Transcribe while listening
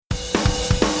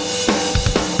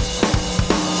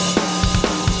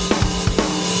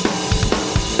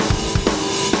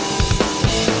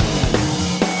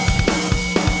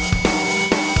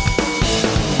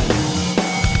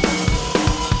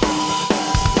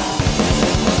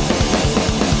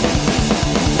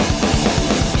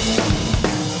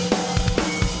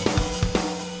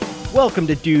Welcome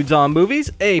to Dudes on Movies,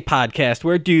 a podcast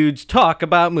where dudes talk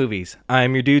about movies.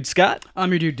 I'm your dude, Scott. I'm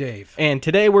your dude, Dave. And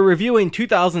today we're reviewing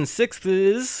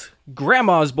 2006's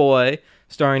Grandma's Boy,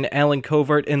 starring Alan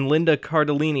Covert and Linda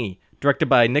Cardellini, directed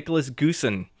by Nicholas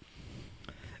Goosen.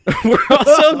 We're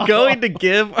also going to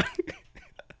give...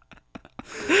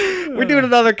 We're doing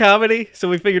another comedy, so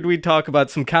we figured we'd talk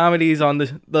about some comedies on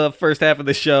the first half of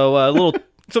the show.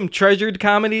 Some treasured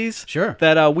comedies Sure.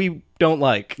 that we don't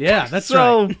like. Yeah, that's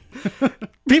right. So,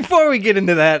 before we get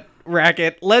into that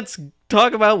racket, let's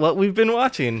talk about what we've been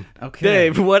watching. Okay.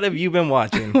 Dave, what have you been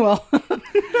watching? Well,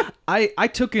 I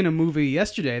took in a movie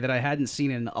yesterday that I hadn't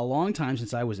seen in a long time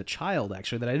since I was a child,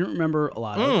 actually, that I didn't remember a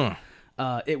lot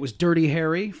of. It was Dirty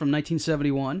Harry from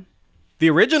 1971. The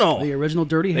original. The original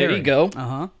Dirty Harry. There you go.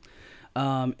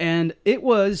 Uh-huh. And it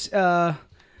was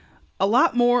a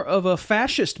lot more of a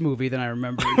fascist movie than I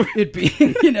remember it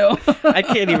being, you know. I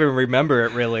can't even remember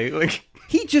it, really. Like,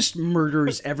 he just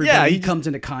murders everybody he comes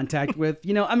into contact with.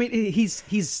 You know, I mean,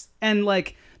 he's and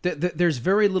like there's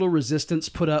very little resistance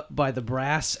put up by the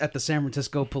brass at the San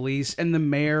Francisco police, and the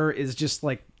mayor is just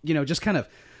like, you know, just kind of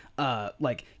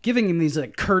like giving him these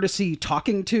like courtesy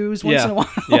talking tos once in a while.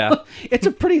 Yeah. It's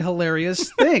a pretty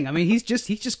hilarious thing. I mean, he's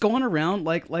just going around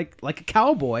like a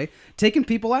cowboy taking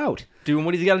people out. Doing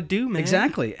what he's got to do, man.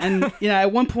 Exactly. And, you know,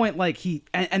 at one point, like,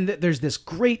 there's this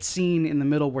great scene in the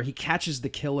middle where he catches the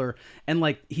killer, and,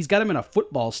 like, he's got him in a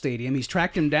football stadium. He's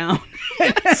tracked him down.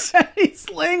 He's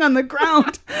laying on the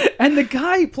ground. And the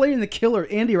guy playing the killer,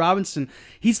 Andy Robinson,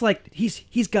 he's like,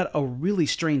 he's got a really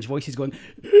strange voice. He's going,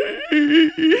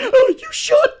 "Oh, you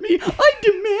shot me. I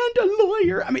demand a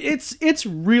lawyer." I mean, it's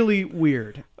really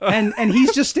weird. And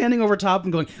he's just standing over top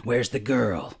and going, "Where's the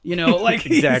girl?" You know, like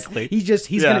exactly.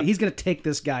 He's gonna take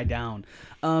this guy down.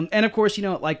 And of course, you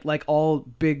know, like all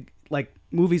big like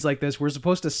movies like this, we're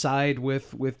supposed to side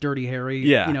with Dirty Harry.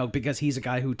 Yeah. You know, because he's a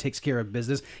guy who takes care of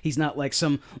business. He's not like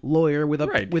some lawyer with a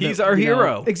right. With he's a, our you know,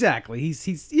 hero. exactly.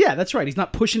 He's yeah, that's right. He's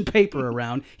not pushing paper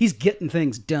around. He's getting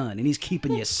things done, and he's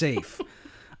keeping you safe.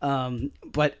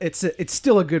 But it's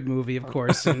still a good movie, of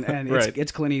course, and right.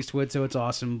 it's Clint Eastwood, so it's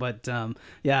awesome. But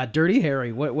yeah, Dirty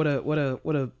Harry, what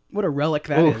a relic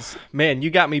that is. Man, you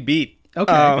got me beat.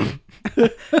 Okay.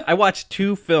 I watched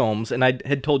two films, and I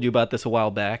had told you about this a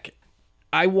while back.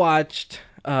 I watched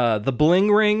The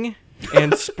Bling Ring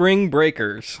and Spring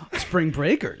Breakers. Spring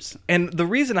Breakers. And the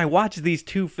reason I watched these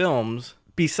two films,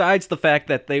 besides the fact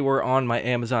that they were on my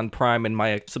Amazon Prime and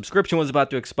my subscription was about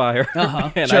to expire,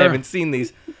 and sure. I haven't seen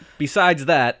these, besides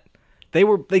that,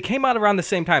 they came out around the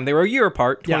same time. They were a year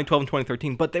apart, 2012 and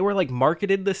 2013, but they were like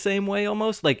marketed the same way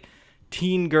almost, like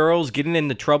teen girls getting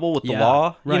into trouble with the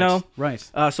law, right, you know? Right.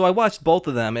 So I watched both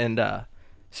of them, and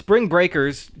Spring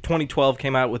Breakers 2012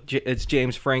 came out with it's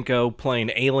James Franco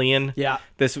playing Alien. Yeah.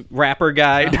 This rapper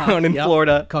guy down in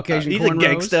Florida. Caucasian he's cornrows.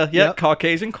 a gangsta. Yep.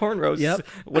 Caucasian cornrows. Yep.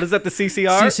 What is that, the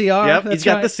CCR? CCR, Yep, that's he's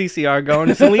got right. the CCR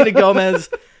going. Selena Gomez,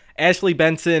 Ashley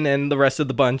Benson, and the rest of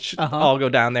the bunch all go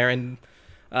down there. And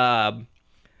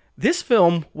this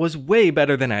film was way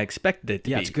better than I expected it to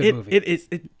be. Yeah, it's a good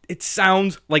movie. It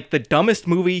sounds like the dumbest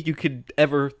movie you could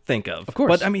ever think of. Of course.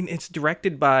 But, I mean, it's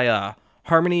directed by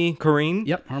Harmony Korine.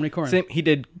 Yep, Harmony Korine. He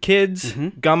did Kids,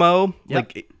 Gummo. Yep.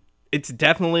 Like, it's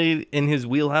definitely in his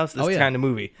wheelhouse, this Oh, yeah. kind of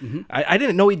movie. I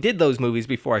didn't know he did those movies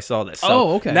before I saw this. So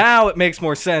Oh, okay. now it makes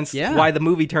more sense Yeah. why the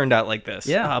movie turned out like this.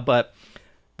 Yeah. But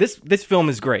this film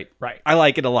is great. Right. I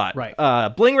like it a lot.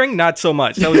 Right. Bling Ring, not so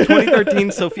much. That was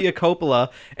 2013 Sofia Coppola.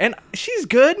 And she's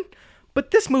good,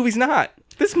 but this movie's not.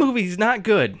 This movie's not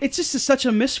good. It's just such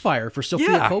a misfire for Sofia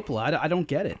Yeah. Coppola. I don't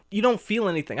get it. You don't feel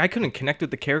anything. I couldn't connect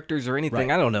with the characters or anything.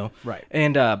 Right. I don't know. Right.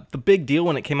 And the big deal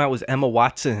when it came out was Emma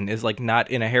Watson is like not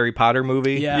in a Harry Potter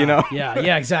movie. Yeah. You know?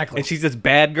 Yeah, exactly. And she's this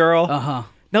bad girl. Uh-huh.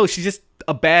 No, she's just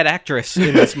a bad actress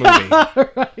in this movie.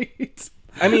 Right.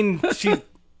 I mean,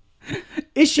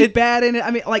 Is she bad in it?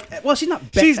 I mean, like, well, she's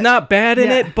not bad. she's not bad in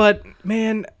Yeah. it, but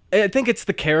man, I think it's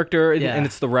the character and, Yeah. and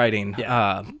it's the writing.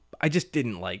 Yeah. I just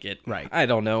didn't like it. Right. I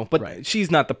don't know, but Right. she's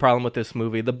not the problem with this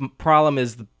movie. The problem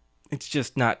is it's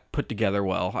just not put together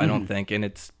well, I don't think, and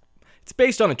it's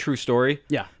based on a true story.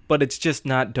 Yeah. But it's just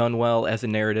not done well as a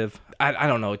narrative. I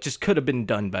don't know. It just could have been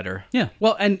done better. Yeah.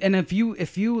 Well, and if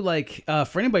you like,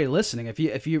 for anybody listening,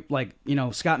 if you like, you know,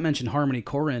 Scott mentioned Harmony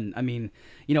Korine. I mean,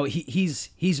 you know,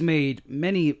 he's made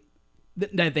many.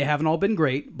 They haven't all been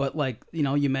great, but like, you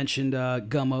know, you mentioned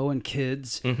Gummo and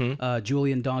Kids,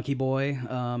 Julian Donkey Boy.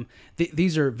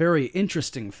 These are very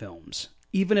interesting films,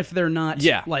 even if they're not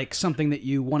like something that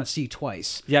you want to see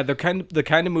twice. Yeah, they're the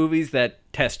kind of movies that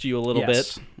test you a little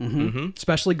Yes. bit.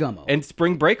 Especially Gummo. And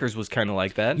Spring Breakers was kind of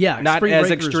like that. Yeah, not Spring as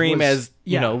Breakers extreme was- as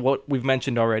you yeah. know what we've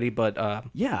mentioned already, but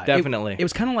Yeah, definitely. It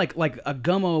was kind of like a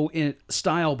Gummo in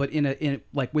style, but in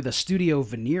like with a studio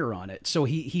veneer on it. So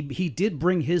he did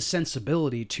bring his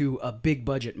sensibility to a big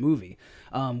budget movie,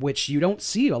 which you don't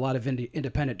see a lot of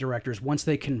independent directors once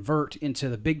they convert into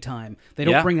the big time. They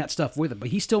don't Yeah. bring that stuff with them. But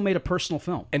he still made a personal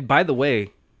film. And by the way,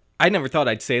 I never thought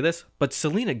I'd say this, but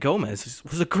Selena Gomez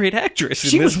was a great actress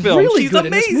in She this was film. really She's good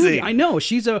in this movie. amazing. I know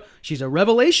she's a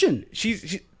revelation.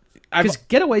 Because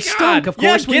Getaway stunk, of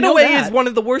course. We know Getaway that. is one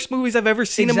of the worst movies I've ever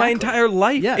seen in my Exactly. entire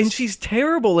life, Yes. and she's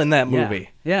terrible in that movie.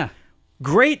 Yeah.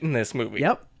 Great in this movie.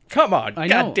 Yep. Come on. I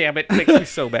know. God damn it. Makes me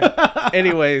so bad.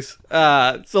 Anyways,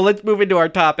 so let's move into our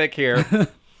topic here.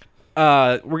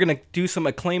 We're going to do some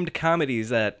acclaimed comedies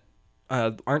that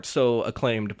aren't so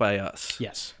acclaimed by us.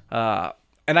 Yes.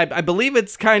 And I believe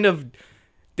it's kind of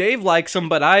Dave likes them,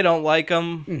 but I don't like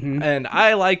them, and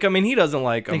I like them, and he doesn't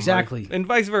like them. Exactly. And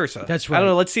vice versa. That's I right. don't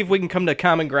know. Let's see if we can come to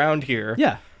common ground here.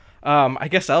 Yeah. I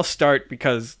guess I'll start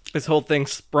because this whole thing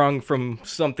sprung from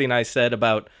something I said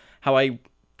about how I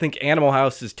think Animal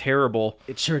House is terrible.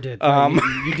 It sure did.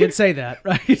 You did say that,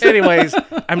 right? Anyways,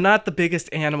 I'm not the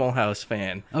biggest Animal House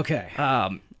fan. Okay.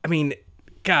 I mean,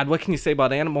 God, what can you say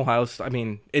about Animal House? I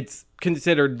mean, it's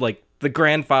considered like the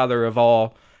grandfather of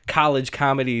all college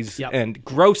comedies Yep. and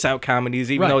gross out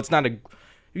comedies, even Right. though it's not a.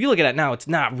 If you look at it now, it's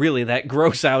not really that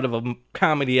gross out of a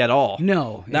comedy at all.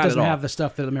 No, it Not doesn't at all. have the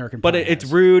stuff that American But Pie it's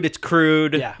has. rude, it's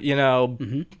crude, Yeah. you know,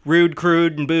 rude,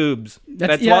 crude, and boobs.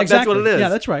 That's yeah, what exactly. it is. Yeah,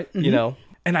 that's right. You know,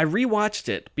 and I rewatched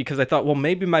it because I thought, well,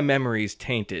 maybe my memory's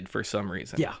tainted for some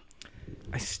reason. Yeah.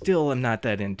 I still am not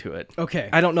that into it. Okay.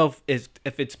 I don't know if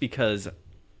it's because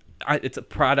it's a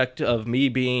product of me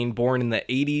being born in the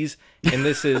 80s, and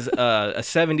this is a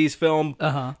 70s film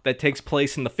that takes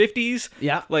place in the 50s.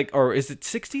 Yeah. Like, or is it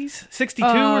 60s? 62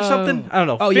 or something? I don't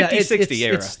know. 50, 60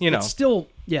 era, you know. It's still,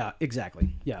 yeah,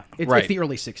 exactly. Yeah. Right. It's the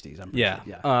early 60s, I'm pretty Yeah.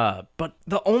 sure. Yeah. But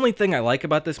the only thing I like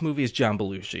about this movie is John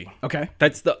Belushi. Okay.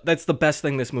 That's the best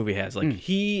thing this movie has. Like,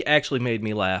 he actually made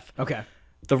me laugh. Okay.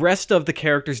 The rest of the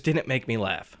characters didn't make me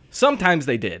laugh. Sometimes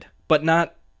they did, but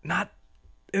not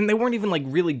and they weren't even like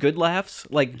really good laughs.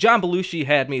 Like John Belushi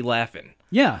had me laughing.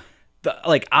 Yeah.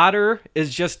 Like Otter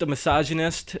is just a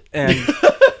misogynist, and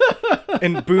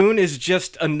and Boone is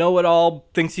just a know-it-all,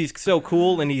 thinks he's so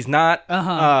cool and he's not.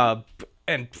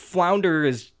 And Flounder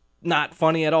is not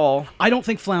funny at all. I don't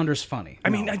think Flounder's funny. I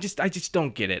mean, I just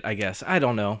don't get it. I guess I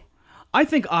don't know. I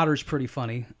think Otter's pretty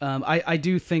funny. I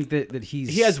do think that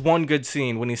He has one good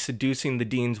scene when he's seducing the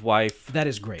dean's wife. that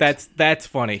is great. That's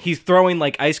funny. He's throwing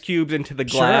like ice cubes into the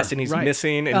glass, Sure, and he's right.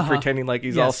 missing and pretending like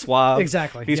he's Yes, all suave.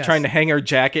 exactly, He's yes. trying to hang her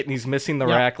jacket, and he's missing the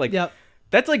Yep, rack. Like yep.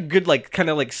 that's like good, like kind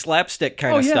of like slapstick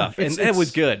kind of stuff, and it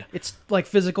was good. It's like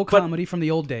physical comedy from the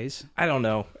old days. I don't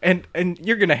know, and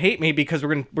you're gonna hate me because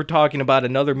we're talking about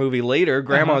another movie later,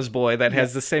 Grandma's Boy, that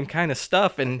has the same kind of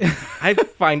stuff, and I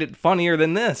find it funnier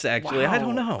than this. Actually, I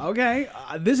don't know. Okay,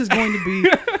 this is going to be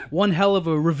one hell of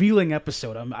a revealing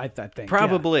episode. I think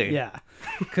Probably. yeah.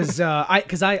 Because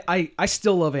I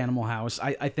still love Animal House.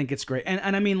 I think it's great,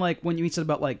 and I mean, like when you said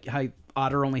about like how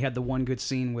Otter only had the one good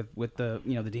scene with the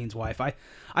the dean's wife.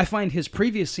 I find his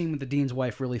previous scene with the dean's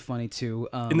wife really funny too.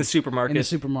 In the supermarket. In the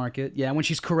supermarket, yeah, when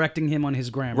she's correcting him on his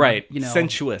grammar, Right. You know,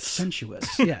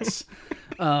 Sensuous, yes.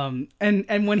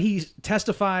 And when he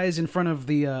testifies in front of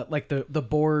the like the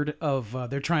board of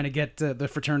they're trying to get the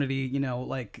fraternity,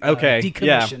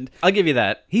 decommissioned. Yeah, I'll give you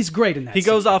that. He's great in that. He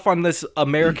goes off on this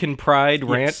American Pride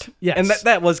rant, yes. and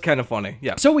that was kind of funny.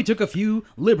 Yeah. So we took a few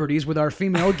liberties with our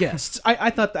female guests. I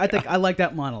think I like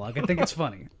that monologue. I think it's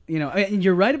funny. And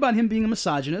you're right about him being a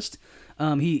misogynist.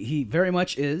 He very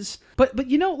much is. But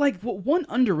like one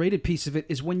underrated piece of it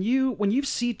is when you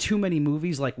see too many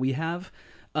movies like we have,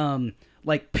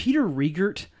 like Peter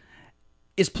Riegert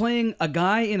is playing a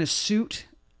guy in a suit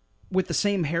with the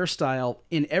same hairstyle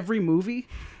in every movie.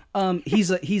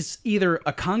 He's either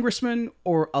a congressman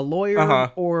or a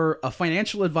lawyer or a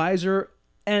financial advisor,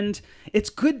 and it's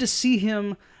good to see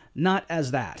him not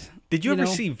as that. Did you ever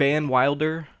see Van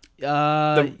Wilder?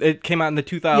 It came out in the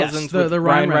 2000s Yes, with the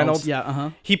Ryan Reynolds.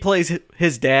 Yeah, He plays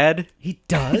his dad, he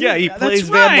does. Yeah, he That's plays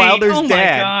Van right. Wilder's oh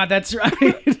dad. my god, that's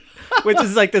right. which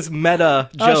is like this meta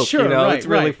joke. Sure, right, it's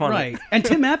really right, funny. Right. And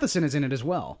Tim Matheson is in it as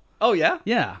well. Oh yeah.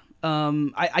 Yeah.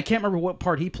 I can't remember what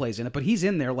part he plays in it, but he's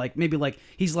in there. Like maybe like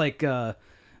he's like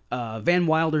Van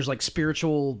Wilder's like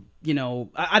spiritual.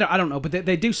 I don't know, but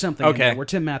they do something in there where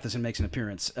Tim Matheson makes an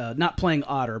appearance, not playing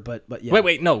Otter, but yeah.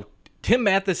 Wait, no. Tim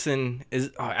Matheson is.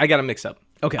 Oh, I got him mixed up.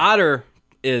 Okay. Otter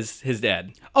is his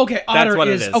dad. Okay, Otter what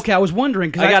it is. is. Okay, I was wondering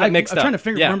because I got it mixed I'm trying up.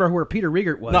 to Yeah. remember where Peter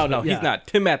Riegert was. No, but yeah. he's not.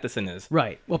 Tim Matheson is.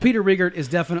 Right. Well, Peter Riegert is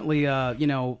definitely,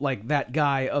 like that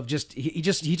guy of just he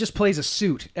just plays a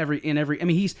suit every. I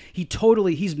mean, he's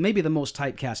maybe the most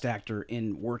typecast actor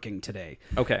in working today.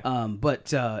 Okay.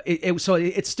 But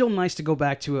it's still nice to go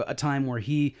back to a time where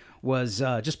he was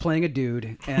just playing a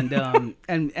dude and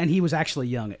and he was actually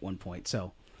young at one point.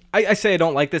 So. I say I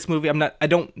don't like this movie. I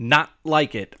don't not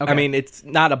like it. Okay. I mean, it's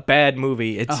not a bad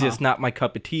movie. It's just not my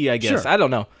cup of tea, I guess. Sure. I don't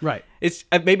know. Right. It's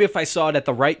maybe if I saw it at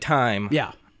the right time,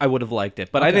 Yeah. I would have liked it.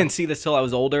 But I didn't see this till I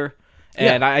was older,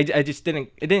 and I just didn't.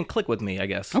 It didn't click with me, I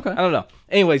guess. Okay. I don't know.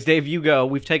 Anyways, Dave, you go.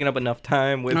 We've taken up enough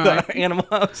time with right. Animal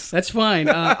House. That's fine.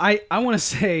 I want to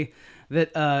say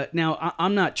that now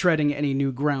I'm not treading any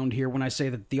new ground here when I say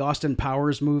that the Austin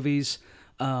Powers movies,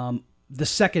 the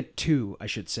second two, I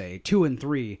should say, 2 and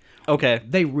 3, Okay,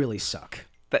 they really suck.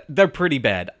 they're pretty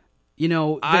bad. You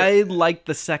know, I like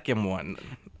the second one.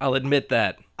 I'll admit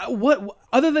that. what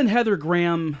other than Heather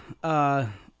Graham,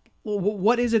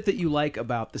 what is it that you like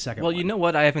about the second Well, one? you know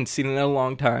what? I haven't seen it in a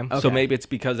long time, so Okay. maybe it's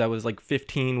because I was like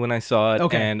 15 when I saw it,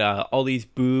 Okay. and all these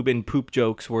boob and poop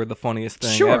jokes were the funniest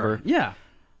thing Sure. ever. Yeah.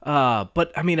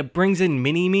 But I mean, it brings in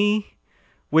Mini-Me,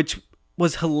 which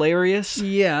was hilarious.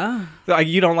 Yeah.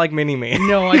 You don't like Mini-Me?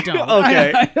 No, I don't.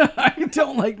 Okay. I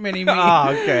don't like Mini-Me. Oh,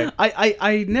 okay.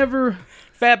 I never...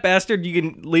 Fat Bastard, you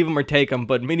can leave him or take him,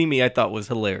 but Mini-Me I thought was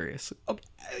hilarious.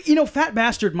 You know, Fat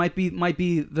Bastard might be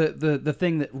the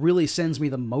thing that really sends me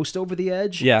the most over the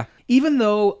edge. Yeah. Even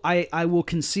though I will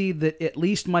concede that at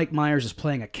least Mike Myers is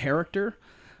playing a character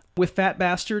with Fat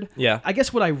Bastard. Yeah. I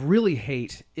guess what I really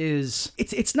hate is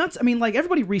it's not. I mean, like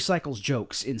everybody recycles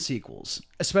jokes in sequels,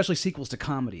 especially sequels to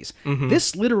comedies. Mm-hmm.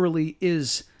 This literally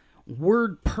is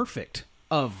word perfect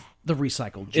of the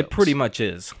recycled jokes. It pretty much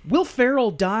is. Will Ferrell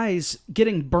dies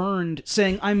getting burned,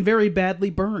 saying, "I'm very badly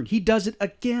burned." He does it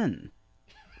again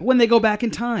when they go back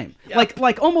in time.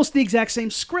 Like almost the exact same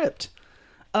script.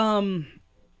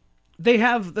 They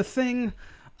have the thing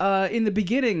in the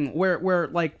beginning where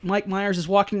like Mike Myers is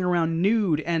walking around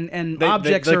nude and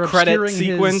objects the are credit obscuring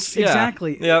sequence, his... yeah.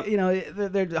 Exactly. Yep. You know,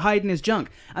 they're hiding his junk.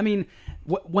 I mean,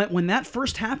 when that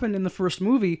first happened in the first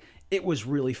movie, it was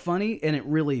really funny and it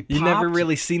really popped. You never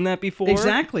really seen that before?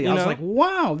 Exactly. I was know? like,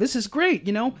 wow, this is great.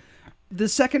 You know, the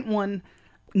second one,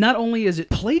 not only is it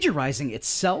plagiarizing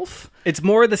itself, It's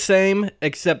more of the same,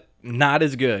 except not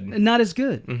as good. not as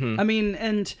good. Mm-hmm. I mean,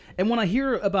 and when I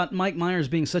hear about Mike Myers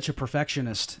being such a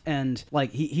perfectionist and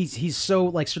like he's so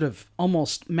like sort of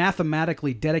almost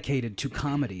mathematically dedicated to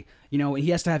comedy, you know,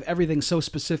 he has to have everything so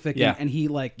specific, Yeah. and he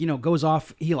like, you know, goes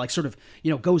off, he like sort of,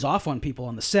 you know, goes off on people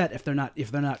on the set if they're not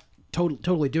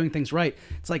totally doing things right.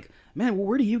 It's like, man, well,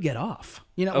 where do you get off?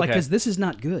 You know, like, Okay. because this is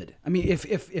not good. I mean,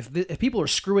 if people are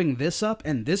screwing this up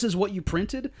and this is what you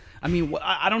printed, I mean,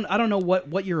 I don't know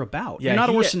what you're about. You're not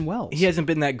Orson Welles. He hasn't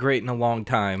been that great in a long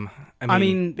time. I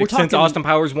mean, we're since talking- Austin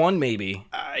Powers 1, maybe.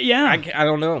 Yeah, I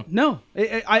don't know. no,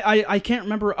 I can't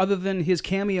remember other than his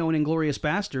cameo in *Inglourious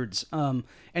Bastards*.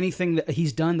 Anything that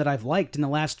he's done that I've liked in the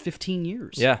last 15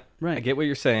 years. Yeah, right. I get what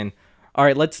you're saying. All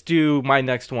right, let's do my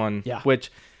next one. Yeah.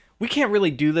 Which we can't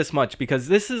really do this much because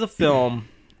this is a film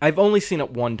I've only seen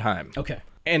it one time. Okay.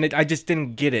 And I just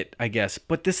didn't get it, I guess.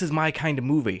 But this is my kind of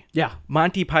movie. Yeah.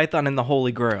 Monty Python and the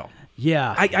Holy Grail.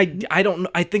 Yeah. I don't know.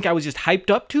 I think I was just hyped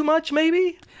up too much,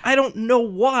 maybe. I don't know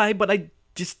why, but I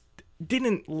just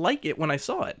didn't like it when I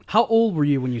saw it. How old were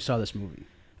you when you saw this movie?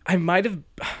 I might have.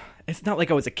 It's not like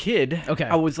I was a kid. Okay.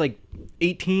 I was like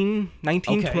 18,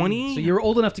 19, 20. So you were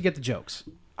old enough to get the jokes.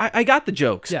 I got the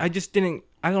jokes. Yeah. I just didn't.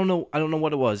 I don't know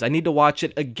what it was. I need to watch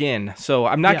it again. So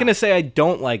I'm not Yeah. going to say I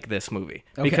don't like this movie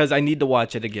Okay. because I need to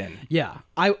watch it again. Yeah,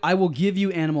 I will give you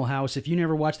Animal House if you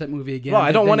never watch that movie again. Well,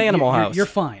 I don't then want Animal you're- House. You're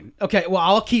fine. Okay, well,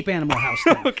 I'll keep Animal House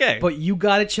then. Okay. But you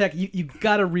got to check. You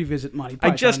got to revisit Monty I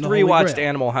Python. just and the Holy rewatched Grail.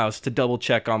 Animal House to double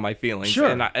check on my feelings. Sure.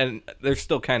 And they're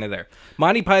still kind of there.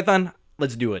 Monty Python,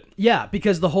 let's do it. Yeah,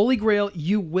 because the Holy Grail,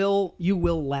 you will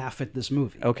laugh at this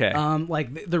movie. Okay.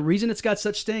 Like the reason it's got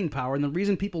such staying power, and the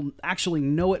reason people actually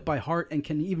know it by heart and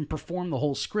can even perform the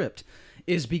whole script,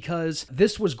 is because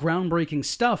this was groundbreaking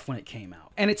stuff when it came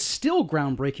out, and it's still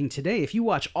groundbreaking today. If you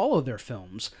watch all of their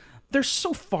films, they're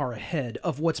so far ahead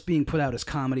of what's being put out as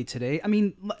comedy today. I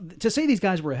mean, to say these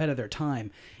guys were ahead of their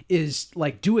time is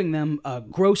like doing them a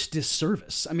gross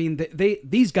disservice. I mean,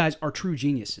 these guys are true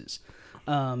geniuses.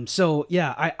 So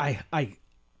yeah,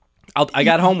 I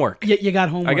got homework. You got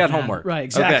homework. I got man. homework. Right,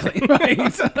 exactly.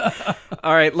 Right.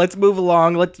 All right, let's move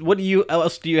along. What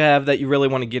else do you have that you really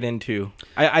want to get into?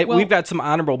 Well, we've got some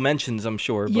honorable mentions, I'm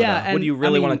sure. But, yeah, what do you and,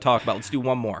 really I mean, want to talk about? Let's do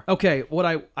one more. Okay, what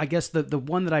I guess the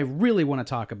one that I really want to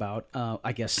talk about,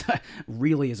 I guess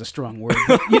really is a strong word,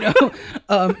 but,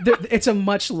 it's a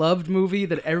much loved movie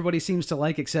that everybody seems to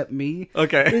like except me.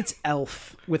 Okay. It's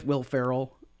Elf with Will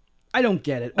Ferrell. I don't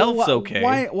get it. Elf's okay.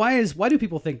 Why do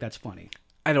people think that's funny?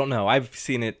 I don't know. I've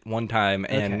seen it one time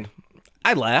and Okay.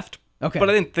 I laughed. Okay. But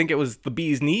I didn't think it was the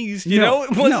bee's knees. No,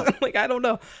 It wasn't no. like, I don't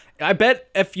know. I bet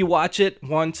if you watch it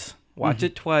once, watch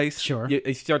it twice, Sure.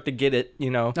 you start to get it,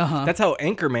 Uh-huh. That's how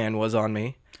Anchorman was on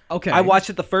me. Okay. I watched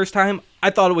it the first time.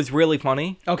 I thought it was really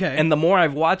funny. Okay. And the more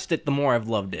I've watched it, the more I've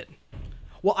loved it.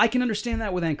 Well, I can understand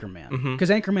that with Anchorman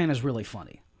because Anchorman is really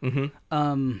funny.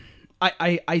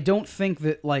 I don't think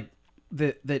that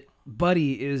that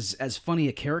Buddy is as funny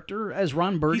a character as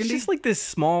Ron Burgundy. He's just like this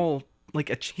small,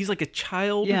 he's like a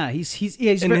child. yeah, he's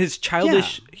And very- his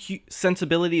childish yeah.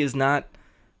 sensibility is not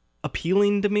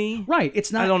appealing to me. Right.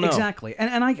 It's not I don't know. exactly.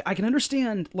 And I can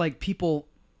understand people.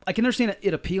 I can understand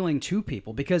it appealing to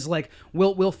people because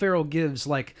Will Ferrell gives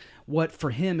what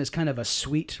for him is kind of a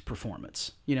sweet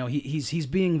performance. He's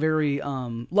being very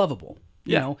lovable.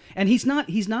 You Yeah. know, and he's not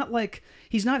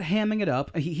hamming it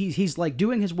up. He's like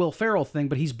doing his Will Ferrell thing,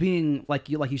 but he's being like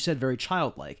you said, very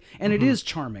childlike, and it is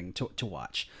charming to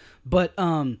watch. But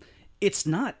it's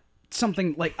not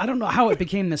something I don't know how it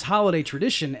became this holiday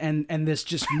tradition and this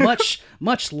just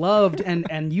much loved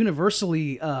and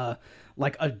universally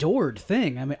adored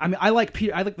thing. I mean, I like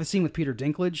the scene with Peter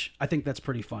Dinklage. I think that's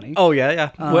pretty funny. Oh yeah.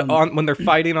 When they're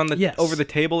fighting on the yes. over the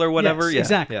table or whatever. Yes, yeah,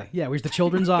 exactly. Yeah, where's the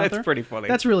children's author? That's pretty funny.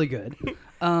 That's really good.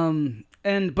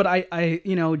 But I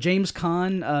James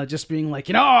Caan just being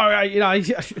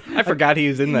I forgot he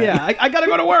was in that. yeah, I gotta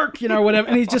go to work, whatever,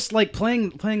 and he's just playing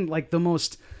the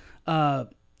most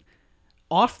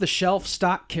off the shelf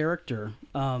stock character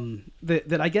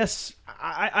that I guess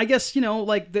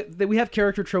that we have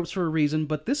character tropes for a reason,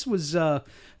 but this was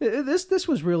this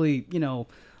was really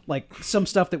some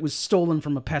stuff that was stolen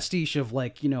from a pastiche of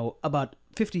about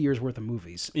 50 years worth of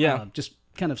movies. Yeah. Just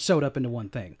kind of sewed up into one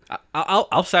thing.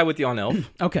 I'll side with you on Elf.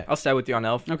 Okay. I'll side with you on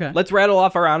Elf. Okay. Let's rattle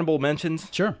off our honorable mentions.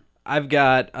 Sure. I've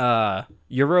got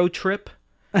Euro Trip.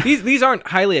 These aren't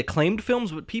highly acclaimed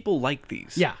films, but people like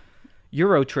these. Yeah.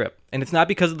 Euro Trip. And it's not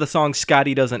because of the song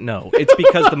Scotty Doesn't Know. It's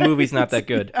because the movie's not that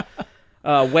good.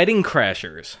 Wedding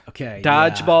Crashers. Okay.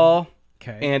 Dodgeball.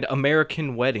 Okay. And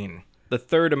American Wedding. The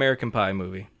third American Pie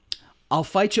movie. I'll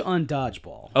fight you on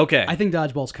Dodgeball. Okay. I think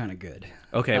Dodgeball's kind of good.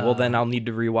 Okay, well then I'll need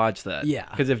to rewatch that. Yeah.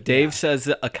 Because if Dave says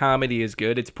a comedy is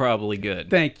good, it's probably good.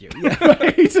 Thank you. Yeah,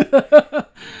 right.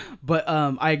 But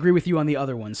I agree with you on the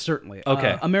other ones, certainly.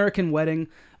 Okay. American Wedding,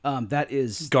 that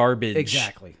is... Garbage.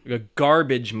 Exactly. A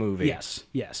garbage movie.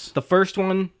 Yes. The first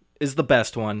one is the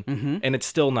best one, and it's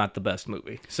still not the best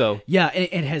movie. So Yeah,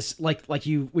 it has,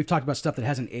 we've talked about stuff that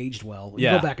hasn't aged well. You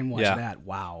Yeah, go back and watch yeah. that.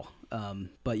 Wow.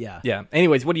 But yeah. yeah.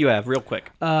 Anyways, what do you have, real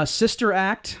quick? Sister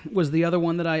Act was the other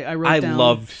one that I wrote I down.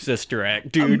 love Sister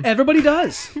Act, dude. Everybody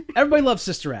does. Everybody loves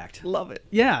Sister Act. Love it.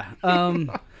 Yeah.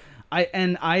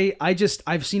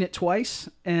 I've seen it twice,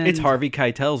 and It's Harvey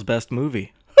Keitel's best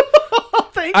movie.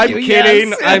 Thank I'm you. kidding.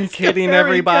 Yes, I'm it's kidding, very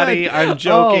everybody. good. I'm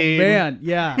joking. Oh man,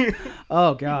 yeah.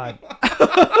 Oh god.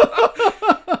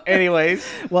 Anyways,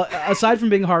 Well, aside from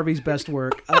being Harvey's best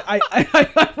work, I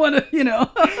want to,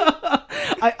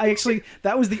 I actually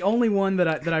that was the only one that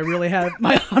I really have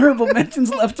my honorable mentions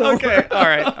left over. okay. All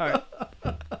right.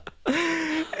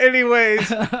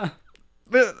 Anyways,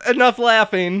 enough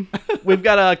laughing. We've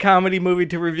got a comedy movie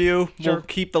to review. Sure. We'll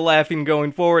keep the laughing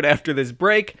going forward after this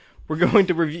break. We're going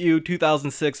to review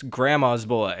 2006 Grandma's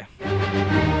Boy.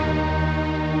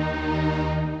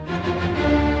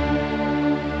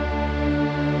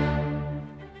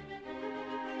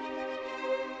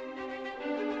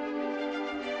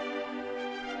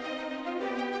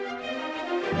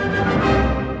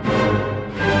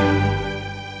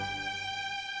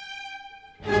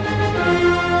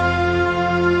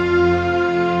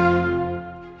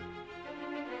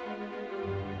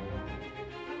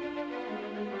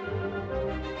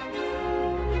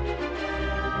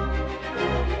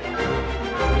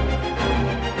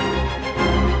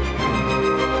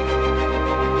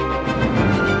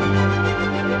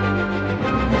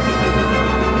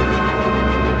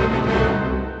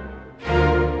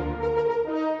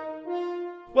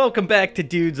 Welcome back to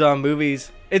Dudes on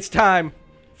Movies. It's time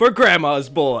for Grandma's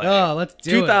Boy. Oh, let's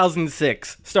do it.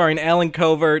 2006, starring Alan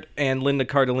Covert and Linda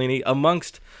Cardellini,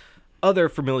 amongst other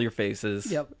familiar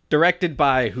faces. Yep. Directed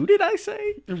by, who did I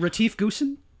say? Retief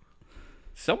Goosen.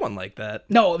 Someone like that.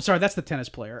 No, I'm sorry, that's the tennis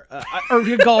player or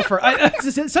the golfer.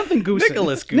 Something Goosen.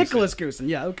 Nicholas Goosen. Nicholas Goosen.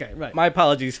 Yeah. Okay. Right. My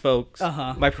apologies, folks.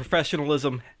 Uh-huh. My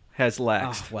professionalism has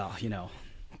laxed. Oh, well, you know.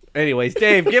 Anyways,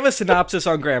 Dave, give a synopsis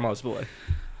on Grandma's Boy.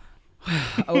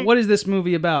 What is this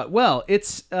movie about? Well,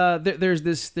 it's there's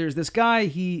this guy.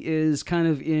 He is kind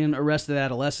of in arrested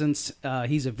adolescence.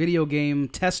 He's a video game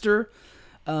tester.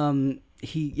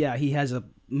 He has a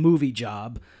movie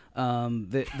job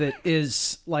that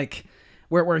is like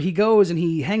where he goes and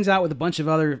he hangs out with a bunch of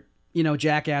other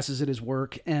jackasses at his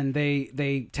work, and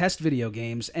they test video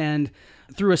games. And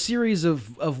through a series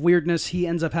of weirdness, he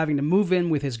ends up having to move in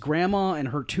with his grandma and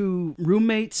her 2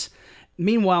 roommates.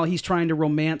 Meanwhile, he's trying to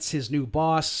romance his new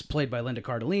boss, played by Linda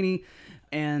Cardellini,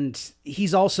 and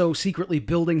he's also secretly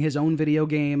building his own video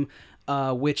game,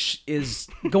 which is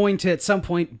going to at some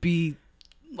point be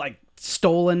like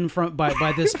stolen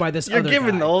by this You're other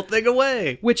giving guy. the whole thing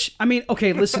away. Which, I mean,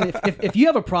 okay, listen, if you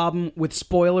have a problem with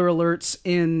spoiler alerts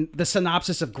in the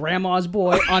synopsis of Grandma's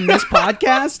Boy on this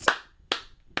podcast,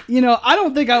 I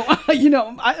don't think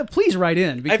please write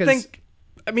in, because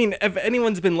I mean, if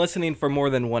anyone's been listening for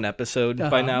more than one episode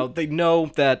by now, they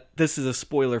know that this is a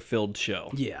spoiler-filled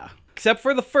show. Yeah. Except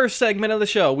for the first segment of the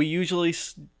show, we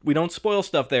don't spoil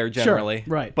stuff there generally.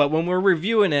 Sure, right. But when we're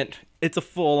reviewing it, it's a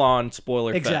full-on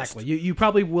spoiler Exactly. fest. You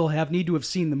probably will need to have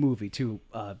seen the movie to,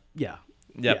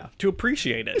 To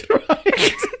appreciate it.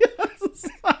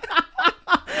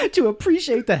 to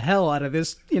appreciate the hell out of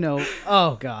this,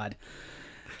 oh God.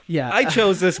 Yeah. I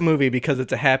chose this movie because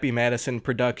it's a Happy Madison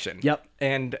production. Yep.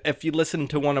 And if you listen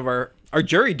to one of our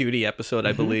Jury Duty episode,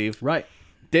 I believe, Right.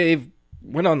 Dave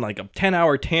went on like a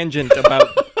 10-hour tangent about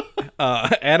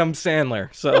Adam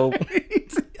Sandler. So,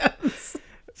 Yes.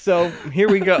 so here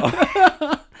we go.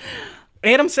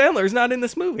 Adam Sandler's not in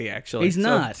this movie, actually. He's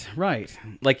not. Right.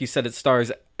 Like you said, it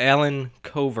stars Alan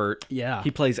Covert. Yeah.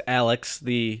 He plays Alex,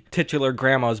 the titular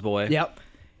Grandma's Boy. Yep.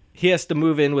 He has to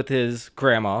move in with his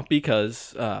grandma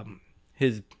because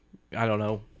his,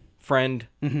 friend,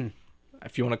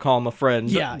 if you want to call him a friend,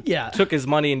 Yeah. took his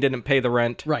money and didn't pay the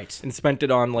rent. Right. And spent it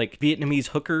on, like, Vietnamese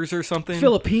hookers or something.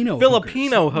 Filipino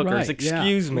hookers, Right,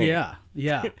 excuse me. Yeah.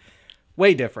 Yeah.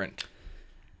 Way different.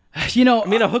 I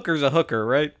mean, a hooker's a hooker,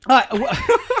 right?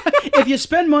 If you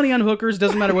spend money on hookers,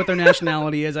 doesn't matter what their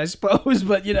nationality is, I suppose,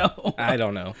 but I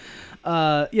don't know.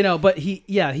 But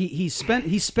he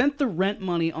spent the rent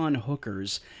money on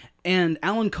hookers, and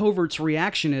Alan Covert's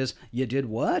reaction is, "You did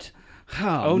what?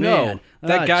 Oh man. no,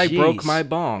 that guy jeez. broke my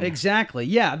bong." Exactly.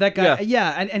 Yeah, that guy.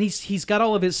 Yeah. Yeah, and he's got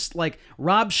all of his, like,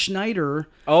 Rob Schneider.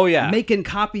 Oh yeah, Making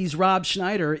copies. Rob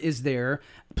Schneider is there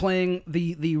playing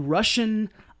the Russian,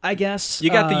 I guess. you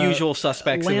got the usual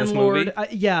suspects landlord. in this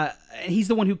movie. Yeah, he's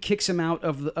the one who kicks him out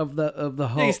of the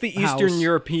home. He's the Eastern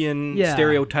European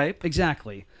stereotype.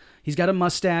 Exactly. He's got a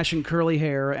mustache and curly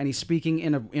hair, and he's speaking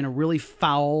in a really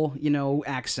foul,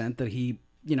 accent that he,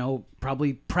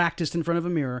 probably practiced in front of a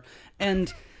mirror.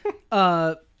 And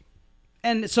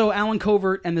and so Alan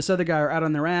Covert and this other guy are out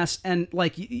on their ass, and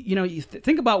like you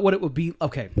think about what it would be.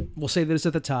 Okay, we'll say this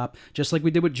at the top, just like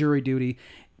we did with Jury Duty.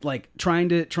 Like trying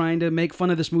to make fun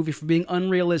of this movie for being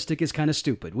unrealistic is kind of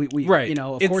stupid. We Right.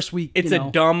 Of course we. It's a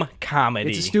dumb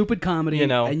comedy. It's a stupid comedy,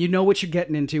 and you know what you're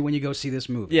getting into when you go see this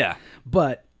movie. Yeah.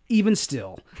 But even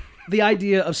still, the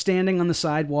idea of standing on the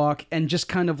sidewalk and just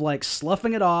kind of like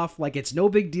sloughing it off like it's no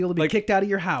big deal to be kicked out of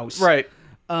your house. Right.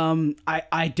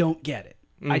 I don't get it.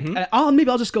 Mm-hmm. Maybe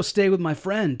I'll just go stay with my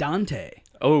friend Dante.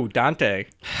 Oh, Dante.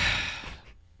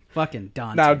 Fucking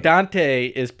Dante. Now, Dante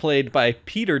is played by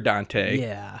Peter Dante.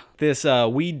 Yeah. This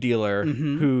weed dealer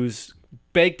who's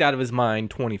baked out of his mind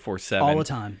 24/7. All the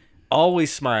time.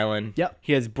 Always smiling. Yep.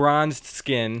 He has bronzed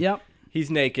skin. Yep. He's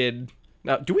naked.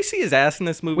 Now, do we see his ass in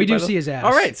this movie? We do see his ass.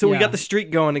 All right, so we Yeah. got the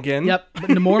streak going again. Yep. But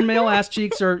the more male ass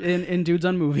cheeks are in dudes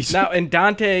on movies. Now, and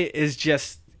Dante is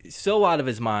just so out of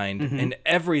his mind, and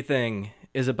everything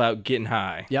is about getting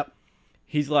high. Yep.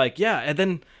 He's like, yeah, and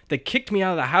then they kicked me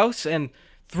out of the house and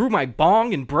threw my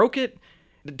bong and broke it.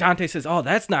 Dante says, oh,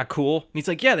 that's not cool. And he's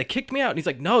like, yeah, they kicked me out. And he's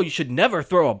like, no, you should never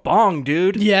throw a bong,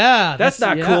 dude. Yeah. That's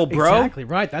not cool, bro. Exactly,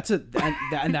 right.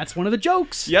 And that's one of the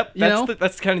jokes. Yep, you know?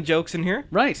 that's the kind of jokes in here.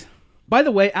 Right. By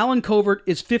the way, Alan Covert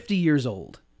is 50 years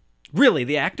old. Really,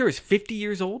 the actor is 50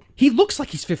 years old? He looks like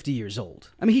he's 50 years old.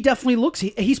 I mean, he definitely looks.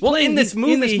 He's Well, playing in this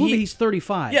movie, he's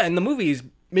 35. Yeah, in the movie, he's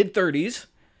mid-30s.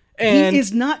 And he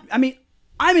is not. I mean,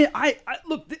 I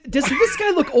look. Does this guy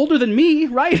look older than me?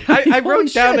 Right? I Holy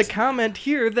wrote down a shit. comment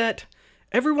here that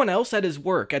everyone else at his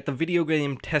work, at the video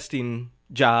game testing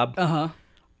job,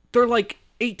 they're like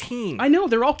 18. I know,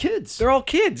 they're all kids. They're all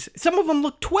kids. Some of them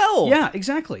look 12. Yeah,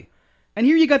 exactly. And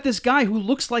here you got this guy who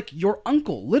looks like your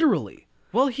uncle, literally.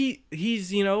 Well, he's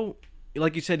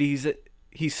like you said,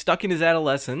 he's stuck in his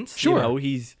adolescence. Sure.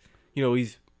 He's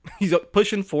he's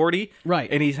pushing 40, right?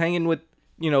 And he's hanging with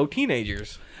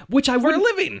teenagers, which I would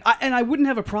living. And I wouldn't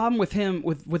have a problem with him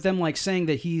with them like saying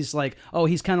that he's like, oh,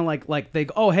 he's kind of like they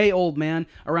go, oh, hey, old man,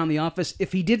 around the office.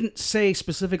 If he didn't say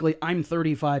specifically, I'm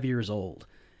 35 years old.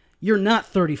 You're not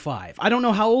 35. I don't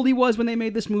know how old he was when they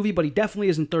made this movie, but he definitely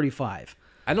isn't 35.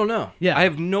 I don't know. Yeah, I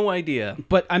have no idea.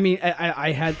 But I mean,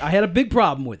 I had a big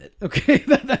problem with it. Okay,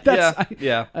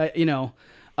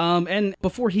 and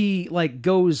before he like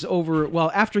goes over,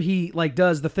 well, after he like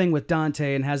does the thing with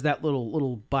Dante and has that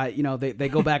little bite, they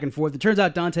go back and forth. It turns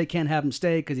out Dante can't have him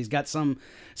stay because he's got some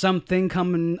thing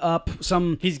coming up.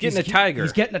 He's getting a tiger.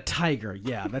 He's getting a tiger.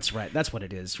 Yeah, that's right. That's what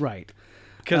it is. Right.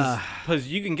 Because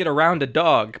you can get around a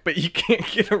dog, but you can't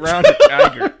get around a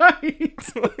tiger. Right.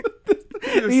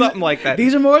 Something like that.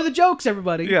 These are more of the jokes,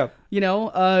 everybody. Yeah.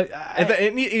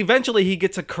 And eventually he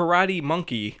gets a karate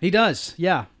monkey. He does,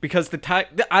 yeah. Because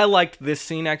I liked this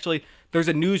scene, actually. There's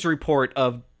a news report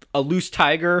of a loose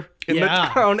tiger in the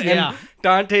town, and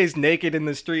Dante's naked in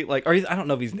the street, I don't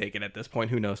know if he's naked at this point,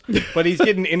 who knows, but he's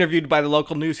getting interviewed by the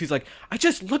local news. He's like, I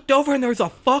just looked over and there's a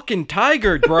fucking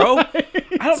tiger, bro.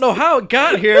 I don't know how it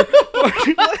got here.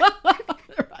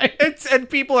 Right. And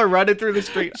people are running through the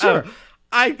street. Sure.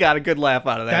 I got a good laugh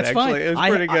out of that. That's actually. fine. It was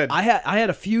pretty good. I had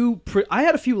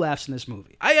a few laughs in this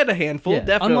movie. I had a handful,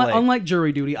 definitely. Unlike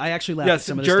Jury Duty, I actually laughed at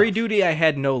some of this Jury stuff. Duty, I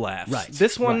had no laughs. Right.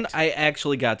 This one, I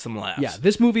actually got some laughs. Yeah,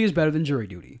 this movie is better than Jury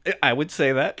Duty. I would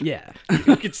say that. Yeah.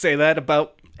 You could say that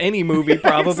about any movie,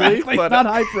 probably. Exactly. But, not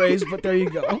high praise, but there you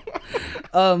go.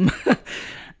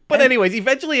 But anyways,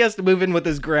 eventually he has to move in with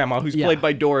his grandma, who's Yeah. played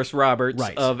by Doris Roberts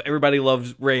Right. of Everybody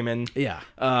Loves Raymond. Yeah.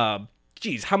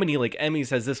 Geez, how many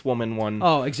Emmys has this woman won?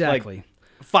 Oh, exactly. Like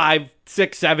 5,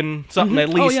 6, 7, something at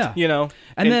least. Oh, yeah.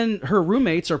 And then her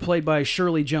roommates are played by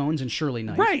Shirley Jones and Shirley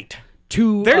Knight. Right.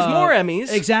 There's more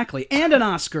Emmys. Exactly. And an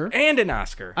Oscar.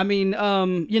 I mean,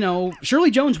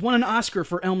 Shirley Jones won an Oscar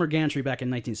for Elmer Gantry back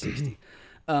in 1960.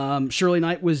 Shirley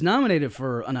Knight was nominated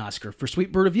for an Oscar for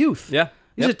Sweet Bird of Youth. Yeah.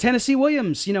 These are Tennessee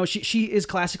Williams. She is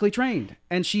classically trained,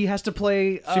 and she has to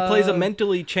play. She plays a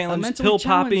mentally challenged,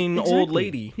 pill-popping old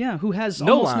lady. Yeah, who has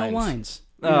almost no lines.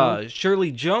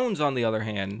 Shirley Jones, on the other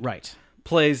hand, right,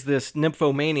 plays this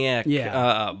nymphomaniac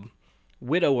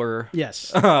widower.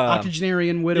 Yes,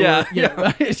 octogenarian widower.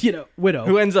 Yeah. Widow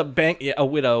who ends up a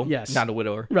widow. Yes, not a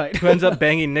widower. Right, who ends up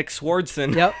banging Nick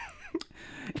Swardson. Yep.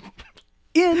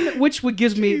 Which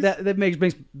gives me that makes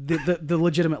the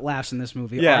legitimate laughs in this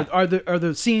movie. Yeah. are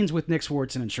the scenes with Nick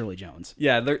Swardson and Shirley Jones.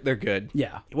 Yeah, they're good.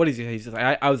 Yeah. What is he? He says,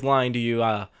 I was lying to you.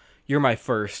 You're my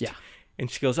first. Yeah.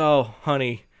 And she goes, oh,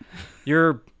 honey,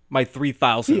 you're my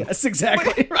 3,000. Yes,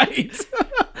 exactly. Right.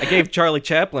 I gave Charlie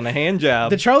Chaplin a hand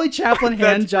job. The Charlie Chaplin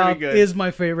hand job good. is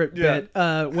my favorite bit.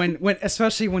 When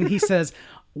especially when he says,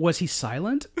 "Was he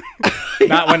silent?"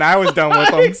 Not when I was done with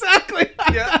him. Exactly.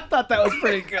 Yeah. I thought that was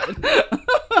pretty good.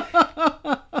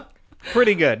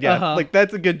 Pretty good, yeah.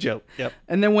 That's a good joke. Yep.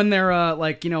 And then when they're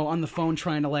on the phone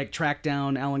trying to track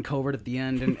down Alan Covert at the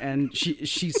end, and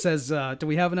she says, "Do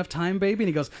we have enough time, baby?" And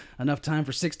he goes, "Enough time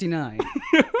for 69."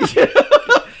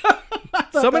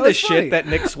 Some of the shit that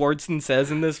Nick Swardson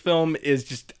says in this film is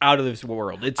just out of this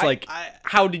world. It's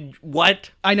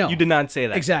what? I know. You did not say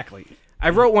that. Exactly. I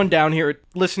wrote one down here.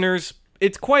 Listeners,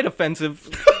 it's quite offensive.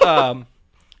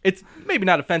 It's maybe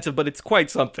not offensive, but it's quite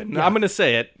something. Yeah. I'm going to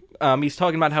say it. He's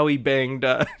talking about how he banged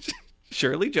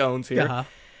Shirley Jones here. Uh-huh.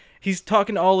 He's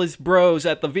talking to all his bros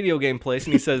at the video game place,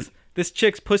 and he says, this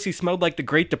chick's pussy smelled like the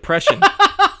Great Depression.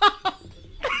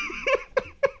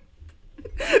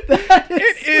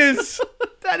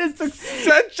 That is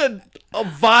such a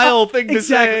vile thing to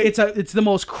say. It's the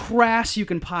most crass you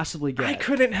can possibly get. I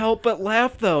couldn't help but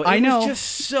laugh, though. I know. It was just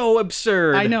so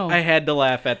absurd. I know. I had to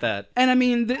laugh at that. And I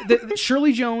mean,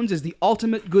 Shirley Jones is the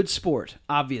ultimate good sport,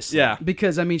 obviously. Yeah.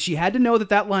 Because, I mean, she had to know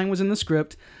that line was in the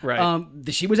script. Right.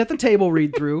 She was at the table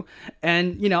read through.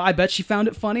 And, I bet she found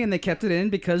it funny and they kept it in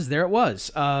because there it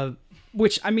was.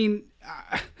 Which, I mean,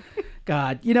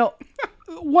 God,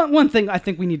 One thing I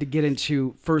think we need to get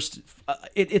into first,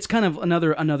 it's kind of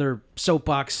another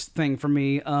soapbox thing for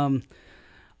me.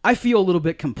 I feel a little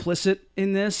bit complicit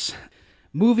in this.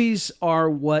 Movies are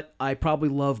what I probably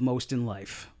love most in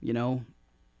life,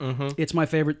 Mm-hmm. It's my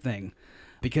favorite thing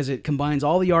because it combines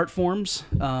all the art forms.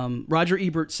 Roger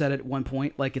Ebert said at one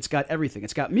point, it's got everything.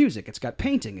 It's got music, it's got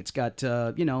painting, it's got,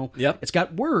 Yep. it's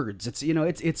got words, it's,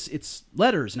 it's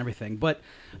letters and everything. But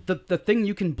the thing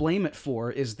you can blame it for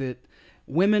is that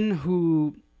women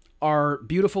who are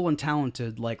beautiful and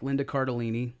talented, like Linda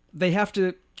Cardellini, they have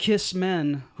to kiss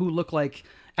men who look like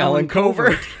Alan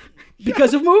Covert.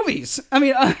 because of movies. I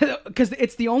mean, because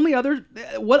it's the only other.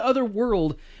 What other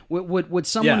world would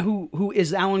someone Yeah. who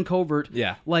is Alan Covert,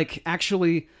 Yeah. like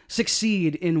actually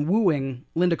succeed in wooing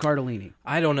Linda Cardellini?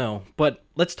 I don't know, but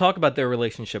let's talk about their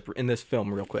relationship in this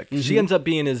film real quick. She ends up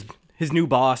being his new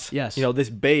boss. Yes. This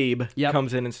babe Yep.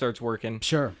 comes in and starts working.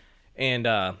 Sure. And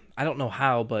I don't know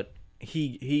how, but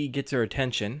he gets her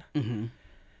attention. Mm-hmm.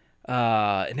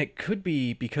 And it could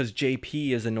be because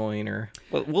JP is annoying her.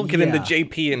 Well, we'll get into Yeah.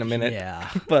 JP in a minute. Yeah.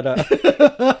 But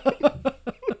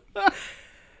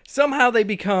somehow they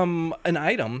become an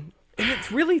item, and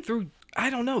it's really through, I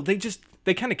don't know,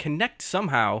 they kind of connect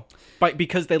somehow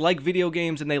because they like video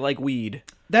games and they like weed.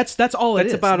 That's all it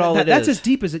is. That's about all it That's is. as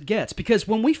deep as it gets. Because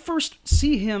when we first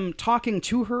see him talking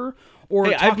to her or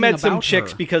Hey, talking I've met some about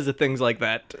chicks her, because of things like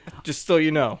that, just so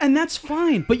you know. and that's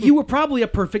fine. But you were probably a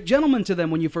perfect gentleman to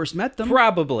them when you first met them.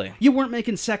 Probably. You weren't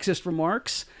making sexist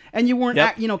remarks, and you weren't,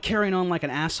 Yep. carrying on like an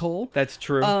asshole. That's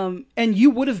true. And you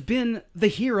would have been the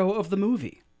hero of the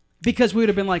movie. Because we would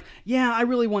have been like, yeah, I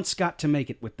really want Scott to make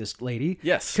it with this lady.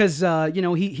 Yes. Because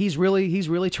he's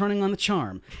really turning on the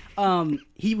charm.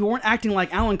 We weren't acting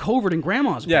like Alan Covert and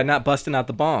Grandma's. Yeah, not busting out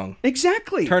the bong.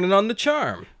 Exactly. Turning on the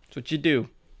charm. That's what you do.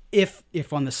 If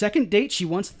on the second date she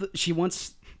wants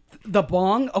the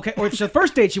bong, okay, or if it's the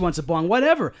first date she wants a bong,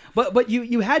 whatever. But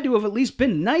you had to have at least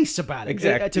been nice about it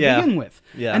to begin with.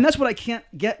 Yeah. And that's what I can't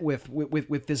get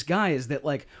with this guy is that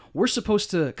like we're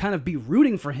supposed to kind of be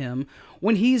rooting for him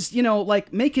when he's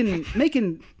like making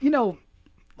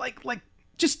like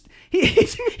just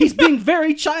he's being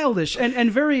very childish and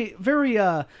very very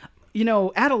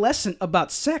adolescent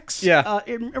about sex. Yeah.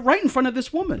 Right in front of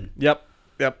this woman. Yep.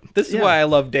 This is Yeah. why I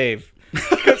love Dave.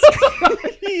 'Cause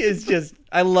he is just,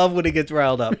 I love when he gets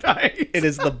riled up. Right. It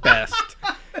is the best.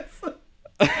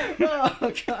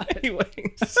 Oh God.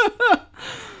 Anyways.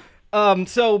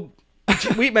 So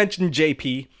we mentioned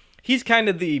JP. He's kind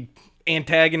of the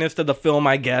antagonist of the film,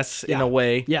 I guess, in Yeah. a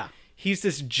way. Yeah. He's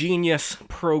this genius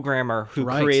programmer who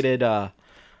Right. created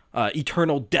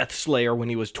Eternal Death Slayer when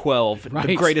he was 12. The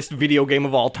Right. greatest video game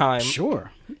of all time.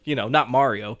 Sure. Not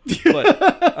Mario.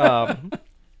 But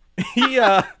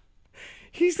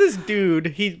he's this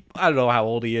dude. I don't know how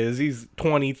old he is. He's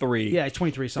 23. Yeah, he's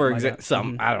 23, For something like that.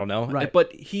 some, I don't know. Right.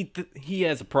 But he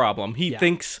has a problem. He Yeah.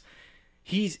 thinks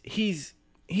he's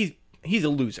a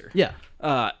loser. Yeah.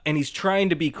 And he's trying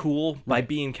to be cool by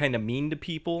being kind of mean to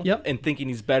people. Yep. And thinking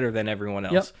he's better than everyone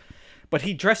else. Yep. But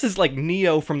he dresses like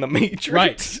Neo from the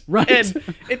Matrix. Right. And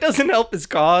it doesn't help his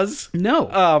cause.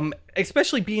 No.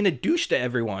 Especially being a douche to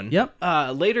everyone. Yep.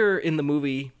 Later in the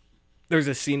movie, there's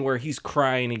a scene where he's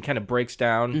crying and kind of breaks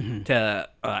down to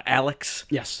Alex.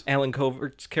 Yes. Alan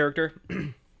Covert's character.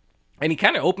 And he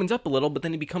kind of opens up a little, but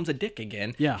then he becomes a dick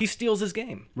again. Yeah. He steals his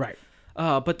game. Right.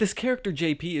 But this character,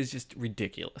 JP, is just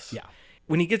ridiculous. Yeah.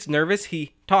 When he gets nervous,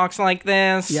 he talks like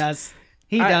this. Yes.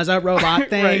 He does a robot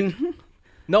thing. Right.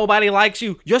 Nobody likes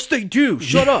you. Yes, they do.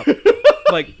 Shut up.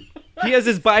 Like, he has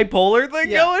this bipolar thing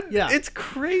Yeah, going. yeah. It's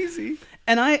crazy.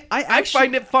 And I actually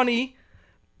find it funny,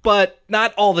 but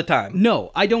not all the time.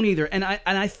 No, I don't either. And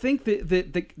I think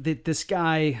that this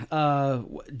guy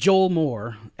Joel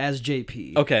Moore as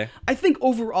JP. Okay. I think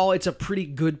overall it's a pretty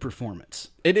good performance.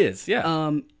 It is,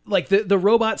 yeah. Like the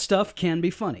robot stuff can be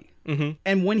funny. Mm-hmm.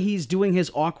 And when he's doing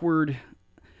his awkward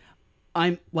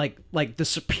I'm like the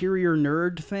superior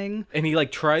nerd thing. And he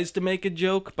like tries to make a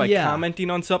joke by Yeah. commenting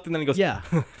on something, then he goes, Yeah.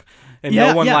 and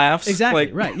no one yeah, laughs. Exactly.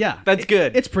 Like, right. Yeah. That's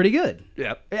good. It's pretty good.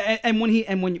 Yeah. And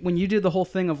when you did the whole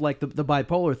thing of like the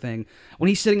bipolar thing, when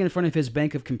he's sitting in front of his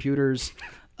bank of computers,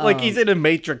 Like he's in a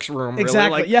Matrix room. Really.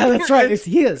 exactly. Like, Yeah, that's right.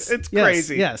 He is. It's Yes,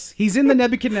 crazy. Yes, he's in the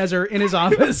Nebuchadnezzar in his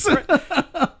office.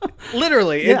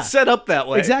 Literally, Yeah. it's set up that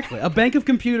way. Exactly. A bank of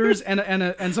computers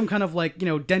and some kind of like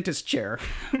dentist chair,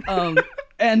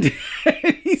 and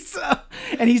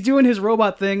he's doing his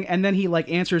robot thing, and then he like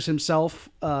answers himself.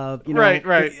 Right.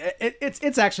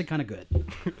 It's actually kind of good.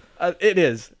 It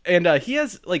is, and he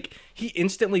has like he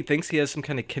instantly thinks he has some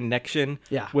kind of connection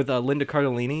Yeah. with Linda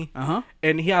Cardellini, Uh-huh.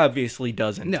 and he obviously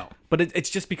doesn't. No. but it's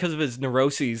just because of his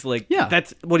neuroses. Like, Yeah.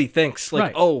 that's what he thinks. Like,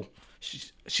 Right. oh,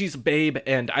 she's a babe,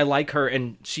 and I like her,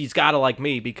 and she's gotta like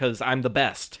me because I'm the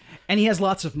best. And he has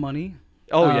lots of money.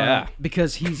 Oh yeah.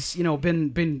 because he's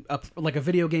been like a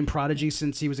video game prodigy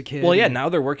since he was a kid. Well, yeah. Now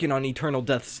they're working on Eternal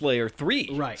Death Slayer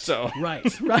 3. Right. So right.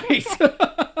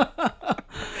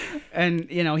 And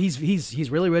he's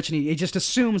really rich, and he just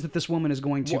assumes that this woman is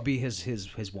going to be his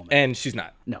woman. And she's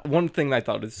not. No. One thing that I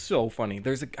thought is so funny.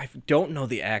 I don't know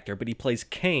the actor, but he plays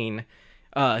Kane.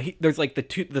 There's like the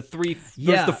three.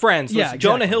 Yeah. There's the friends. Yeah, There's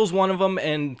Jonah exactly. Hill's one of them,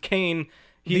 and Kane.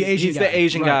 He's The Asian he's guy. the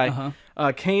Asian Right,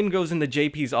 guy. Kane goes into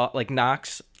JP's like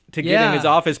knocks to get Yeah. in his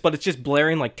office, but it's just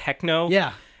blaring like techno.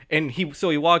 Yeah. And he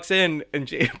walks in, and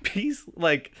JP's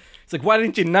like, it's like, why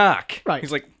didn't you knock? Right.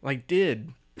 He's like, I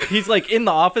did. He's like in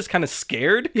the office, kind of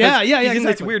scared. 'cause Yeah, He's in this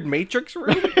exactly. weird Matrix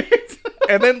room,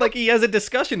 and then like he has a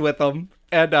discussion with him,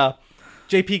 and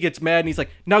JP gets mad, and he's like,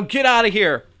 now get out of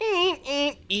here.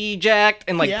 Eject,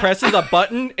 and like Yeah. presses a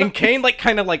button, and Kane like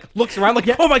kind of like looks around like,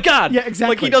 oh my god, Yeah,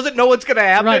 exactly. like he doesn't know what's gonna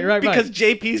happen, Right. because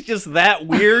JP's just that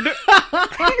weird.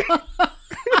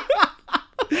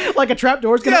 Like a trap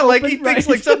door's gonna Yeah, like open, he thinks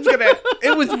right? like something's gonna.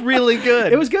 It was really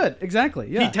good. It was good, exactly.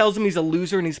 Yeah. He tells him he's a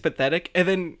loser and he's pathetic. And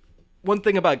then one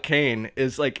thing about Kane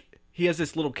is like he has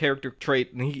this little character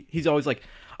trait, and he's always like,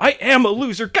 I am a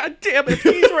loser. God damn it,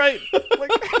 he's right.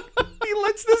 Like he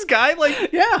lets this guy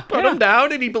like put him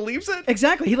down, and he believes it.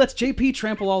 Exactly. He lets JP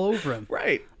trample all over him.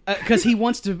 Right. Because he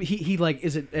wants to, he like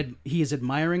he is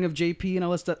admiring of JP and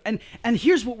all that stuff. And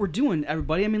here's what we're doing,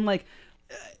 everybody. I mean, like,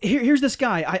 here's this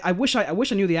guy. I wish I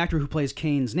knew the actor who plays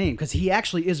Kane's name, because he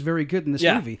actually is very good in this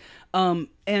movie.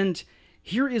 And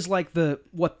here is like the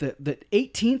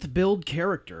 18th build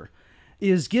character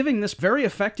is giving this very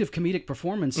effective comedic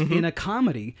performance in a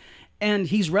comedy. And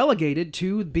he's relegated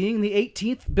to being the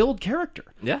 18th build character.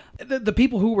 Yeah. The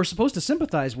people who we're supposed to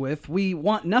sympathize with, we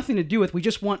want nothing to do with. We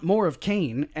just want more of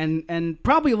Kane and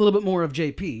probably a little bit more of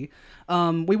JP.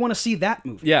 We want to see that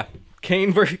movie. Yeah. Kane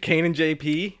and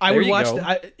JP. I There would you watch.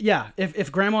 go.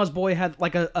 If Grandma's Boy had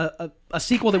like a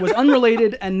sequel that was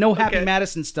unrelated and no Happy Okay.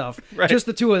 Madison stuff, Right. just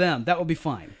the two of them, that would be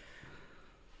fine.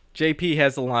 JP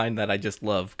has a line that I just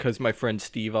love because my friend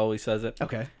Steve always says it.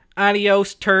 Okay.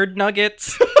 Adios, turd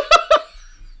nuggets.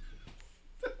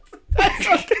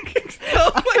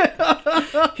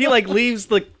 He like leaves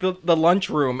the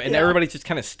lunchroom, and everybody's just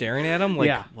kind of staring at him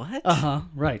like, what?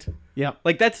 Right. Yeah.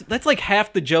 Like that's like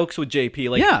half the jokes with JP.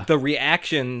 Like the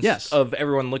reactions of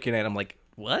everyone looking at him like,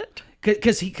 what?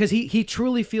 Because he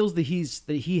truly feels that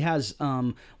he has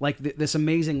like this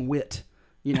amazing wit,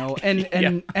 you know, and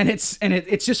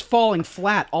it's just falling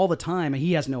flat all the time, and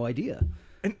he has no idea.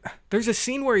 And there's a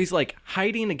scene where he's like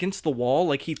hiding against the wall,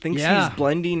 like he thinks Yeah. he's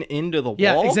blending into the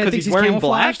Yeah, wall exactly. because he's wearing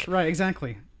camouflaged. black. Right,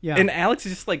 exactly. Yeah. And Alex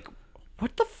is just like,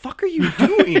 what the fuck are you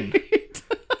doing?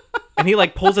 And he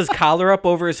like pulls his collar up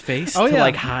over his face to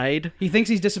like hide. He thinks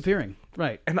he's disappearing.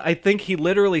 Right. And I think he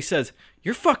literally says,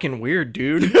 "You're fucking weird,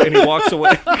 dude." And he walks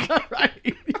away. Right.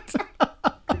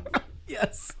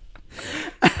 Yes.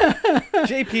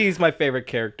 JP is my favorite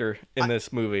character in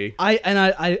this movie.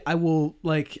 I will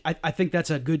like I think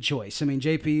that's a good choice. I mean,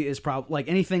 JP is probably like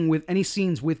any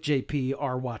scenes with JP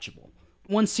are watchable.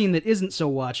 One scene that isn't so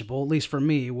watchable, at least for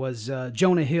me, was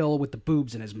Jonah Hill with the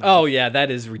boobs in his mouth. Oh yeah, that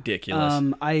is ridiculous.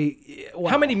 How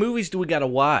How many movies do we got to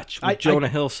watch with Jonah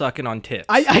Hill sucking on tits?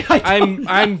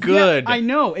 I'm good. Yeah, I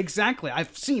know exactly.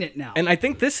 I've seen it now. And I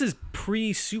think this is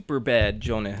pre-super bad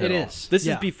Jonah Hill. It is, This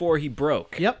yeah. is before he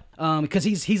broke. Yep. Because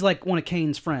he's like one of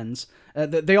Kane's friends.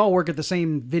 They all work at the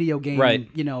same video game, Right.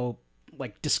 you know,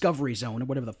 like Discovery Zone or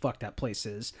whatever the fuck that place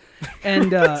is.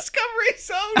 And Discovery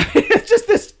Zone. it's just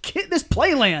this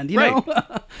playland, you know.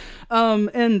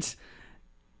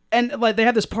 And like they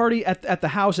have this party at the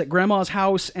house, at Grandma's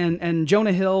house, and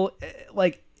Jonah Hill,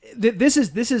 like this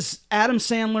is Adam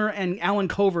Sandler and Alan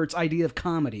Covert's idea of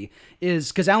comedy,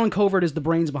 is because Alan Covert is the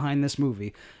brains behind this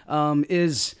movie.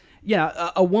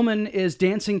 A woman is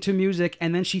dancing to music,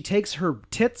 and then she takes her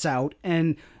tits out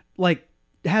and like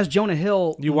has Jonah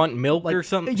Hill. You want milk like, or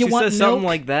something? You She want says something milk?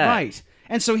 like that. Right?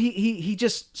 And so he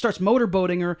just starts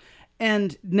motorboating her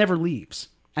and never leaves.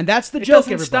 And that's the It joke,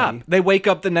 doesn't everybody. stop. They wake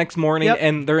up the next morning Yep.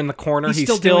 and they're in the corner. He's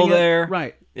still doing it. there.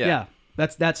 Right. Yeah. Yeah.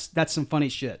 That's some funny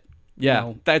shit. Yeah, You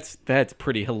know? that's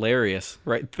pretty hilarious,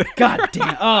 right there. God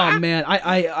damn. Oh man,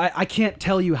 I can't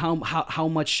tell you how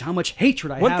much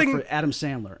hatred I One have thing- for Adam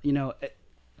Sandler. You know,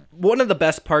 One of the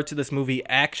best parts of this movie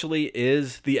actually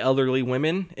is the elderly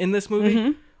women in this movie.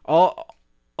 Mm-hmm.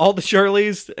 All the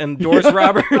Shirleys and Doris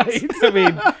Roberts. I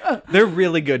mean, they're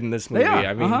really good in this movie. they are.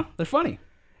 I mean, They're funny.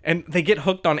 and they get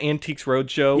hooked on Antiques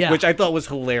Roadshow, Yeah. which I thought was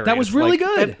hilarious. That was really Like,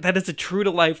 good. That is a true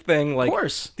to life thing. Like, Of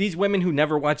course. these women who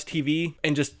never watch TV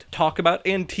and just talk about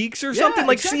antiques or something,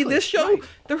 like see exactly. this show, Right.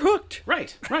 they're hooked.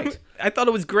 Right. I thought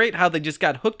it was great how they just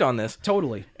got hooked on this.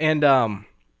 Totally. And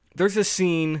there's a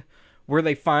scene where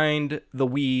they find the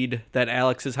weed that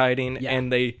Alex is hiding, Yeah.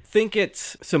 and they think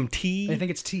it's some tea. I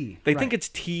think it's tea. They Right. think it's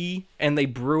tea, and they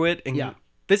brew it. And Yeah.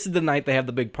 this is the night they have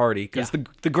the big party because Yeah.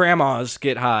 the grandmas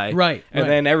get high, Right, And right.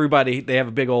 then everybody they have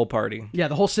a big old party. Yeah,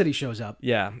 the whole city shows up.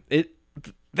 Yeah,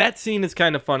 that scene is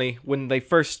kind of funny when they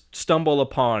first stumble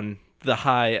upon the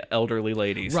high elderly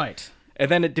ladies, Right. And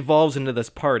then it devolves into this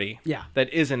party, Yeah.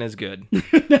 that isn't as good.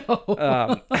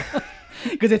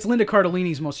 Because it's Linda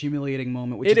Cardellini's most humiliating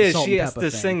moment, which It is the is. salt She and has pepper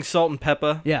to thing. sing Salt and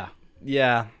Pepper. Yeah,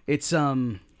 Yeah. it's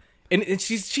And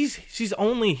she's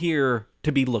only here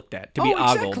to be looked at, to be Oh,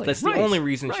 ogled. exactly. That's Right. the only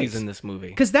reason Right. she's in this movie.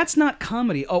 because that's not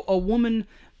comedy. A woman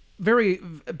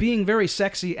being very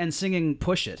sexy and singing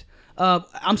 "Push It."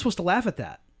 I'm supposed to laugh at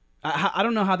that. I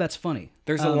don't know how that's funny.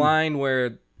 There's a line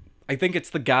where I think it's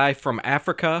the guy from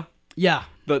Africa, Yeah,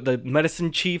 the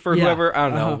medicine chief or Yeah. whoever, I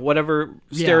don't know, Uh-huh. whatever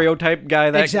stereotype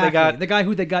guy that exactly. they got. The guy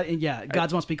who they got. Yeah,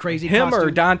 Gods Must Be Crazy. Him or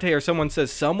costume. Dante or someone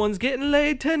says, someone's getting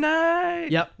laid tonight.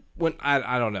 Yep. When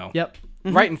I don't know. Yep.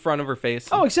 Right in front of her face.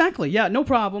 Oh, exactly. Yeah, no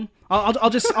problem. I'll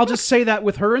just say that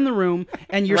with her in the room,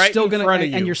 and you're Right still in gonna front of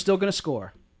you. and you're still gonna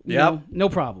score. You Yep. know? No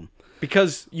problem.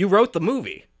 Because you wrote the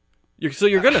movie. So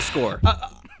you're going to score.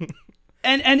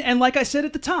 And like I said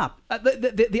at the top,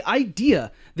 the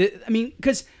idea that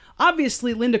because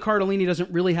obviously Linda Cardellini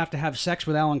doesn't really have to have sex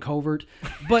with Alan Covert,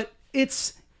 but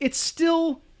it's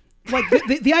still like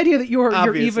the idea that you're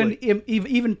Obviously.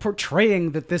 even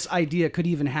portraying that this idea could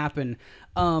even happen.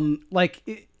 Like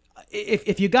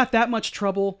if you got that much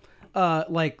trouble,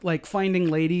 like finding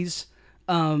ladies.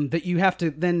 That you have to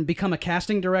then become a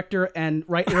casting director and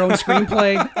write your own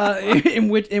screenplay in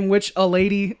which a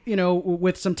lady,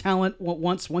 with some talent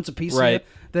wants a piece of it.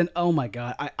 Then oh my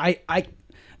god,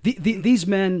 these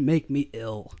men make me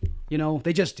ill.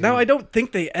 They just do. No, I don't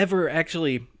think they ever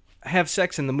actually have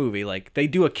sex in the movie. Like, they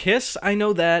do a kiss, I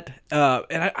know that.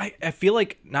 And I feel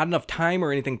like not enough time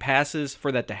or anything passes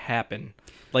for that to happen.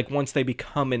 Like, once they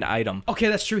become an item. Okay,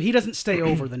 that's true. He doesn't stay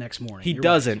over the next morning. He You're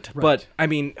doesn't, right. but, I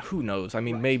mean, who knows? I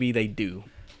mean, maybe they do.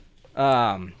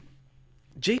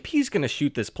 JP's gonna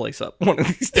shoot this place up one of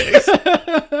these days.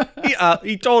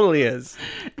 He totally is.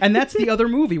 And that's the other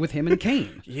movie with him and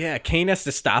Kane. Yeah, Kane has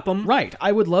to stop him. Right.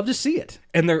 I would love to see it.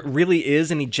 And there really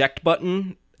is an eject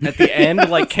button at the end.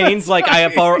 Like, Kane's like,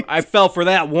 I fell for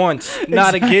that once.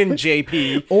 Not again,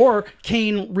 JP. Or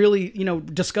Kane really,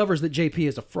 discovers that JP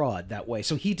is a fraud that way.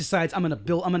 So he decides, I'm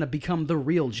going to become the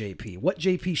real JP. What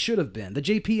JP should have been. The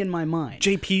JP in my mind.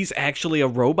 JP's actually a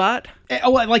robot? Oh,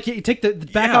 like you take the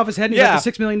back Yeah. off his head and he's like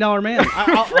the $6 Million Man.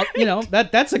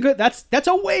 That's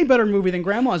a way better movie than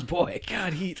Grandma's Boy.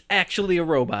 God, he's actually a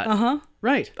robot. Uh-huh.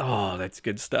 Right. Oh, that's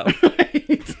good stuff.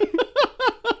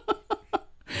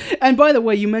 And by the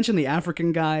way, you mentioned the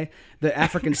African guy, the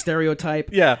African stereotype.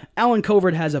 Yeah. Alan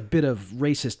Covert has a bit of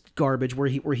racist garbage where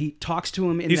he talks to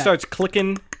him in He that, starts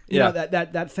clicking. you Yeah. know,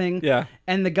 that thing. Yeah.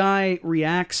 And the guy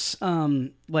reacts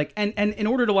and in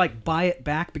order to buy it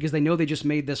back because they know they just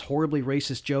made this horribly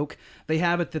racist joke, they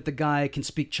have it that the guy can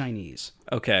speak Chinese.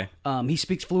 Okay. He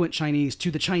speaks fluent Chinese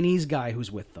to the Chinese guy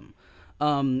who's with them.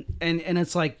 And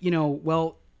it's like,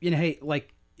 hey,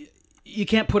 like you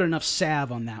can't put enough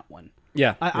salve on that one.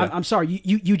 Yeah. I'm sorry.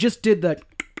 You just did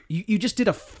you just did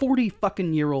a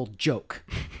 40-fucking-year-old joke.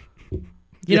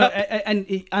 You know,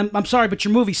 and I'm sorry, but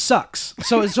your movie sucks.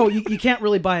 So you can't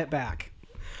really buy it back.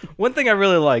 One thing I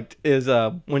really liked is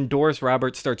when Doris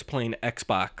Roberts starts playing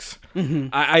Xbox. Mm-hmm.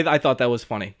 I thought that was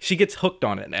funny. She gets hooked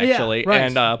on it, actually. Yeah,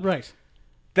 right, and right.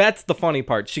 that's the funny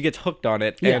part. She gets hooked on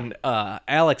it, Yeah. and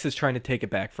Alex is trying to take it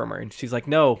back from her. And she's like,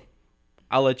 no,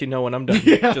 I'll let you know when I'm done.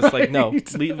 Just like, no,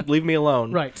 leave me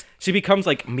alone. Right. She becomes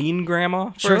like mean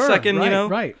grandma for Sure, a second, right, you know?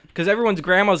 right. Because everyone's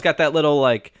grandma's got that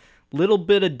little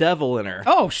bit of devil in her.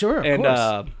 Oh, sure, of and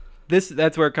course.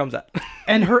 that's where it comes out.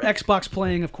 And her Xbox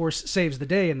playing, of course, saves the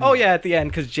day. Oh, yeah, at the end,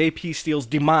 because JP steals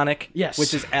Demonic, Yes.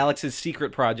 which is Alex's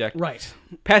secret project. Right.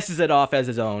 Passes it off as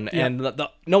his own, and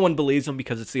no one believes him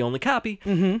because it's the only copy.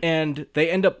 Mm-hmm. And they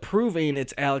end up proving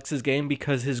it's Alex's game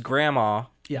because his grandma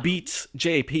beats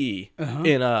JP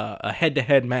in a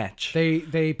head-to-head match.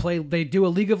 They do a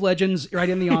League of Legends right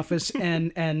in the office,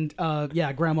 and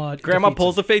Grandma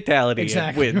Pulls a fatality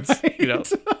Exactly, and wins. right. You know.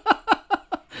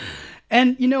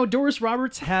 And Doris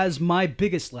Roberts has my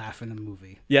biggest laugh in the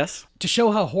movie. Yes. To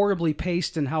show how horribly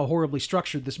paced and how horribly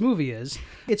structured this movie is,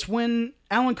 it's when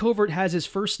Alan Covert has his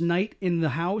first night in the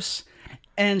house,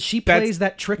 and she plays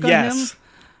that trick on him.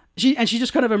 She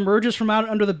just kind of emerges from out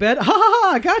under the bed. Ha ha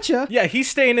ha! I gotcha. Yeah, he's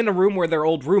staying in a room where their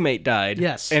old roommate died.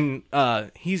 Yes. And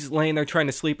he's laying there trying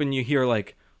to sleep, and you hear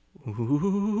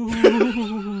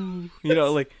ooh,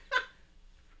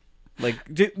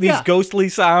 these ghostly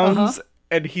sounds.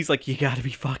 And he's like, you gotta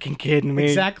be fucking kidding me.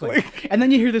 Exactly. And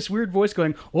then you hear this weird voice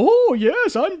going, oh,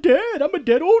 yes, I'm dead. I'm a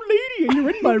dead old lady, and you're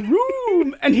in my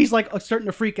room. And he's like starting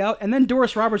to freak out. And then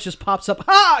Doris Roberts just pops up.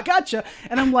 Ha! Gotcha.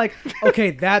 And I'm like,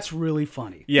 okay, that's really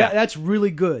funny. Yeah. That's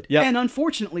really good. Yep. And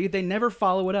unfortunately, they never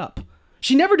follow it up.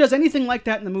 She never does anything like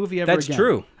that in the movie ever That's again.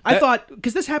 true. I thought,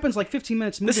 because this happens like 15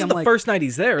 minutes in the movie. This is I'm the like, first night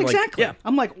he's there. exactly. Like, yeah.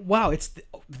 I'm like, wow, it's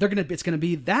gonna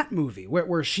be that movie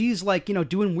where she's like,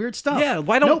 doing weird stuff. Yeah,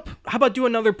 why don't? Nope. How about do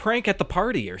another prank at the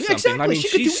party or something? exactly. I mean, She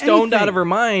could she's do stoned out anything. of her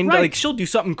mind. Right. Like, she'll do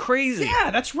something crazy.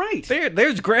 Yeah, that's right.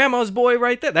 There's Grandma's Boy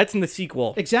right there. That's in the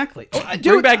sequel. Exactly.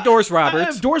 Bring back Doris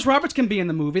Roberts. Doris Roberts can be in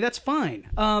the movie. That's fine.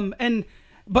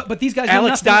 But these guys.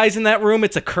 Alex know nothing. dies in that room.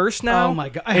 It's a curse now. Oh, my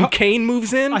God. And Kane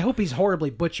moves in. I hope he's horribly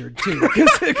butchered too,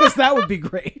 because that would be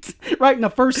great. Right in the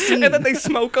first scene. And then they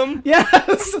smoke him.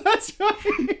 Yes, that's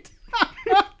right.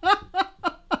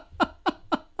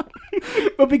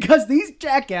 But because these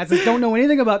jackasses don't know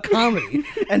anything about comedy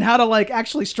and how to like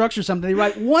actually structure something, they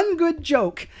write one good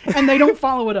joke and they don't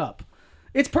follow it up.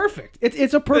 It's perfect.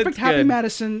 It's a perfect It's Happy good.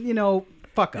 Madison,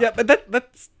 fuck up. Yeah, but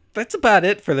that's about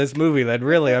it for this movie. Then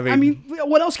really, I mean,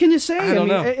 what else can you say? I don't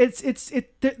know.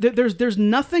 There's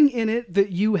nothing in it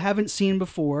that you haven't seen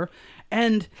before,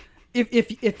 and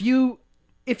if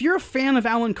you're a fan of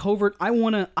Alan Covert, I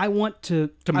want to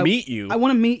meet you. I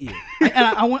want to meet you, and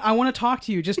I want to talk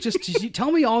to you. Just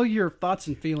tell me all your thoughts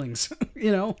and feelings.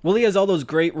 Well, he has all those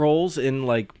great roles in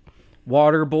like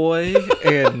Waterboy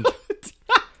and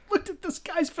Looked at this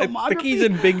guy's I filmography. think he's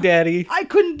in Big Daddy. I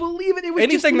couldn't believe it. It was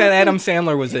Anything just that nothing. Adam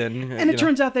Sandler was in. And it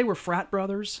turns out they were frat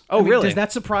brothers. Oh, really? Does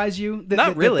that surprise you?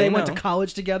 Not really, They went to no.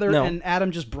 college together, No. and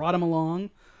Adam just brought him along.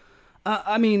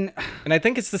 I mean, And I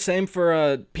think it's the same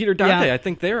for Peter Dante. Yeah. I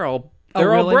think they're all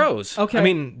really? bros. Okay. I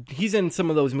mean, he's in some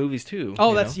of those movies too. oh,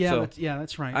 you that's know? So,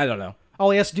 that's right. I don't know.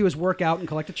 All he has to do is work out and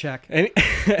collect a check. And,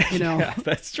 know. yeah,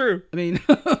 that's true. I mean,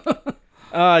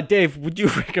 Dave, would you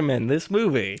recommend this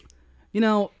movie?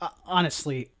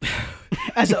 honestly,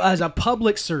 as a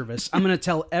public service, I'm going to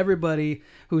tell everybody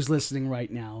who's listening right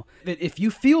now that if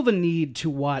you feel the need to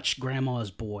watch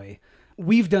Grandma's Boy,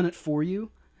 we've done it for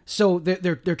you. So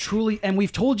they're truly, and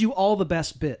we've told you all the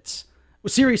best bits.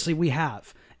 Seriously, we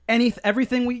have.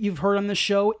 Everything you've heard on this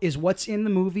show is what's in the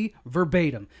movie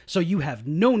verbatim. So you have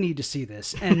no need to see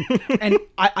this. And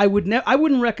I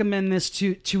wouldn't recommend this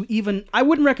to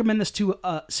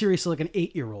seriously like an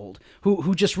 8-year-old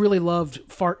who just really loved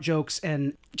fart jokes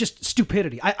and just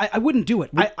stupidity. I wouldn't do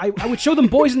it. I would show them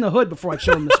Boys in the Hood before I'd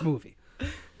show them this movie.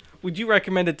 Would you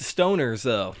recommend it to stoners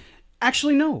though?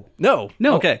 Actually, no. No.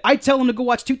 Okay. I'd tell them to go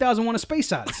watch 2001: A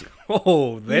Space Odyssey.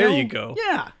 Oh, there you go.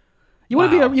 Yeah. You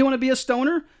want to Wow. be a be a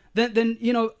stoner? Then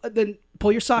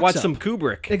pull your socks Watch up. some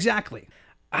Kubrick. Exactly.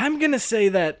 I'm gonna say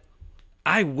that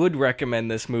I would recommend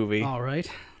this movie. All right.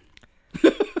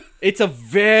 It's a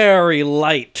very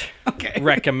light Okay.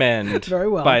 recommend. Very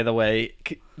well. By the way,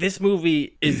 this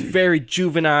movie is very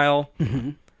juvenile.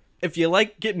 Mm-hmm. If you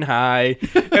like getting high,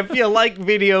 if you like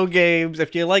video games,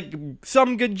 if you like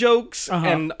some good jokes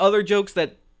and other jokes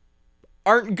that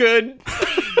aren't good,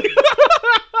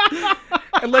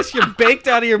 unless you're baked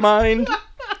out of your mind,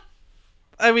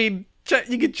 I mean,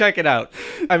 you can check it out.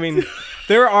 I mean,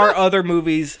 there are other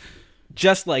movies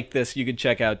just like this you could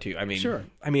check out too. I mean, Sure.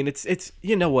 I mean, it's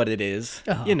you know what it is.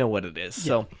 You know what it is.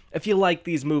 So if you like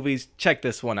these movies, check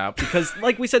this one out because,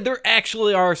 like we said, there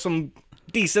actually are some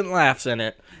decent laughs in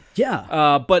it.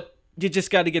 Yeah. But you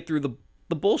just got to get through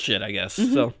the bullshit, I guess.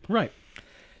 Mm-hmm. So Right.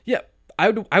 yeah, I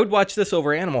would watch this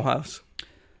over Animal House.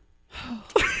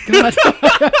 God,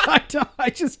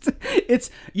 it's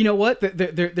you know what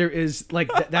there is like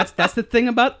that's the thing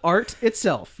about art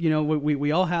itself.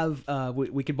 We all have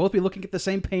we could both be looking at the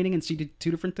same painting and see two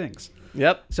different things.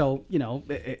 Yep. So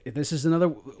this is another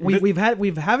we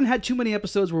haven't had too many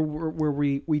episodes where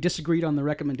we disagreed on the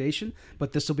recommendation,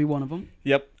 but this will be one of them.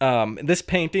 Yep. This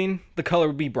painting, the color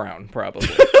would be brown, probably.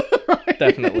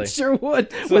 Definitely. It sure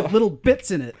would, with little bits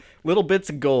in it. Little bits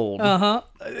of gold. Yeah,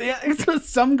 it's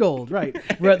some gold, right?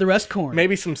 The rest corn.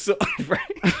 Maybe some right.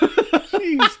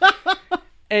 Jeez.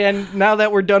 And now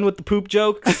that we're done with the poop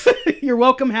jokes, You're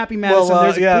welcome, Happy Madison. Well,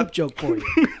 There's a yeah. poop joke for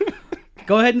you.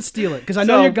 Go ahead and steal it, because I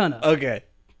know you're gonna. Okay.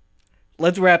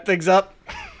 Let's wrap things up.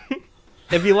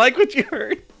 If you like what you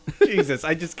heard, Jesus,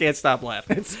 I just can't stop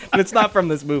laughing. And it's not from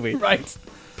this movie. Right.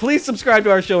 Please subscribe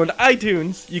to our show on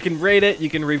iTunes. You can rate it, you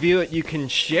can review it, you can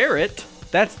share it.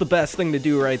 That's the best thing to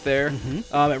do right there.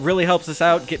 It really helps us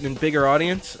out, getting a bigger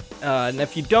audience. And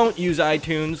if you don't use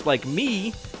iTunes, like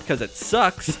me, because it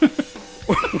sucks,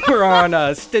 we're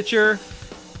on Stitcher,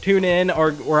 TuneIn,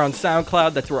 or we're on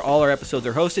SoundCloud. That's where all our episodes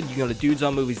are hosted. You can go to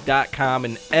dudesonmovies.com,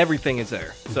 and everything is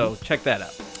there. So check that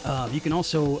out. You can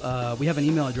also, we have an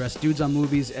email address,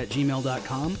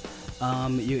 dudesonmovies@gmail.com.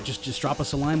 You just drop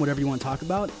us a line, whatever you want to talk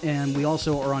about. And we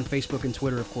also are on Facebook and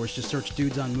Twitter, of course. Just search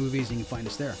Dudes on Movies and you can find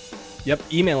us there.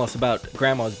 Yep, email us about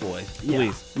Grandma's Boy,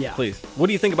 please. Yeah. Please. What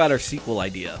do you think about our sequel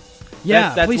idea?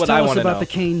 Yeah, that's please what tell I us want to about know. the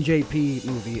Kane JP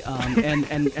movie,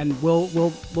 and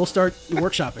we'll start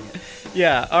workshopping it.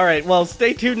 Yeah, all right. Well,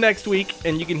 stay tuned next week,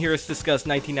 and you can hear us discuss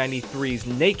 1993's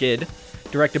Naked,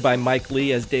 directed by Mike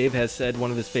Leigh, as Dave has said,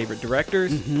 one of his favorite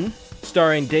directors,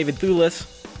 starring David Thewlis.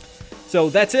 So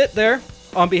that's it there.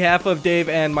 On behalf of Dave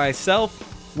and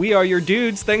myself, we are your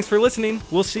dudes. Thanks for listening.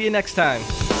 We'll see you next time.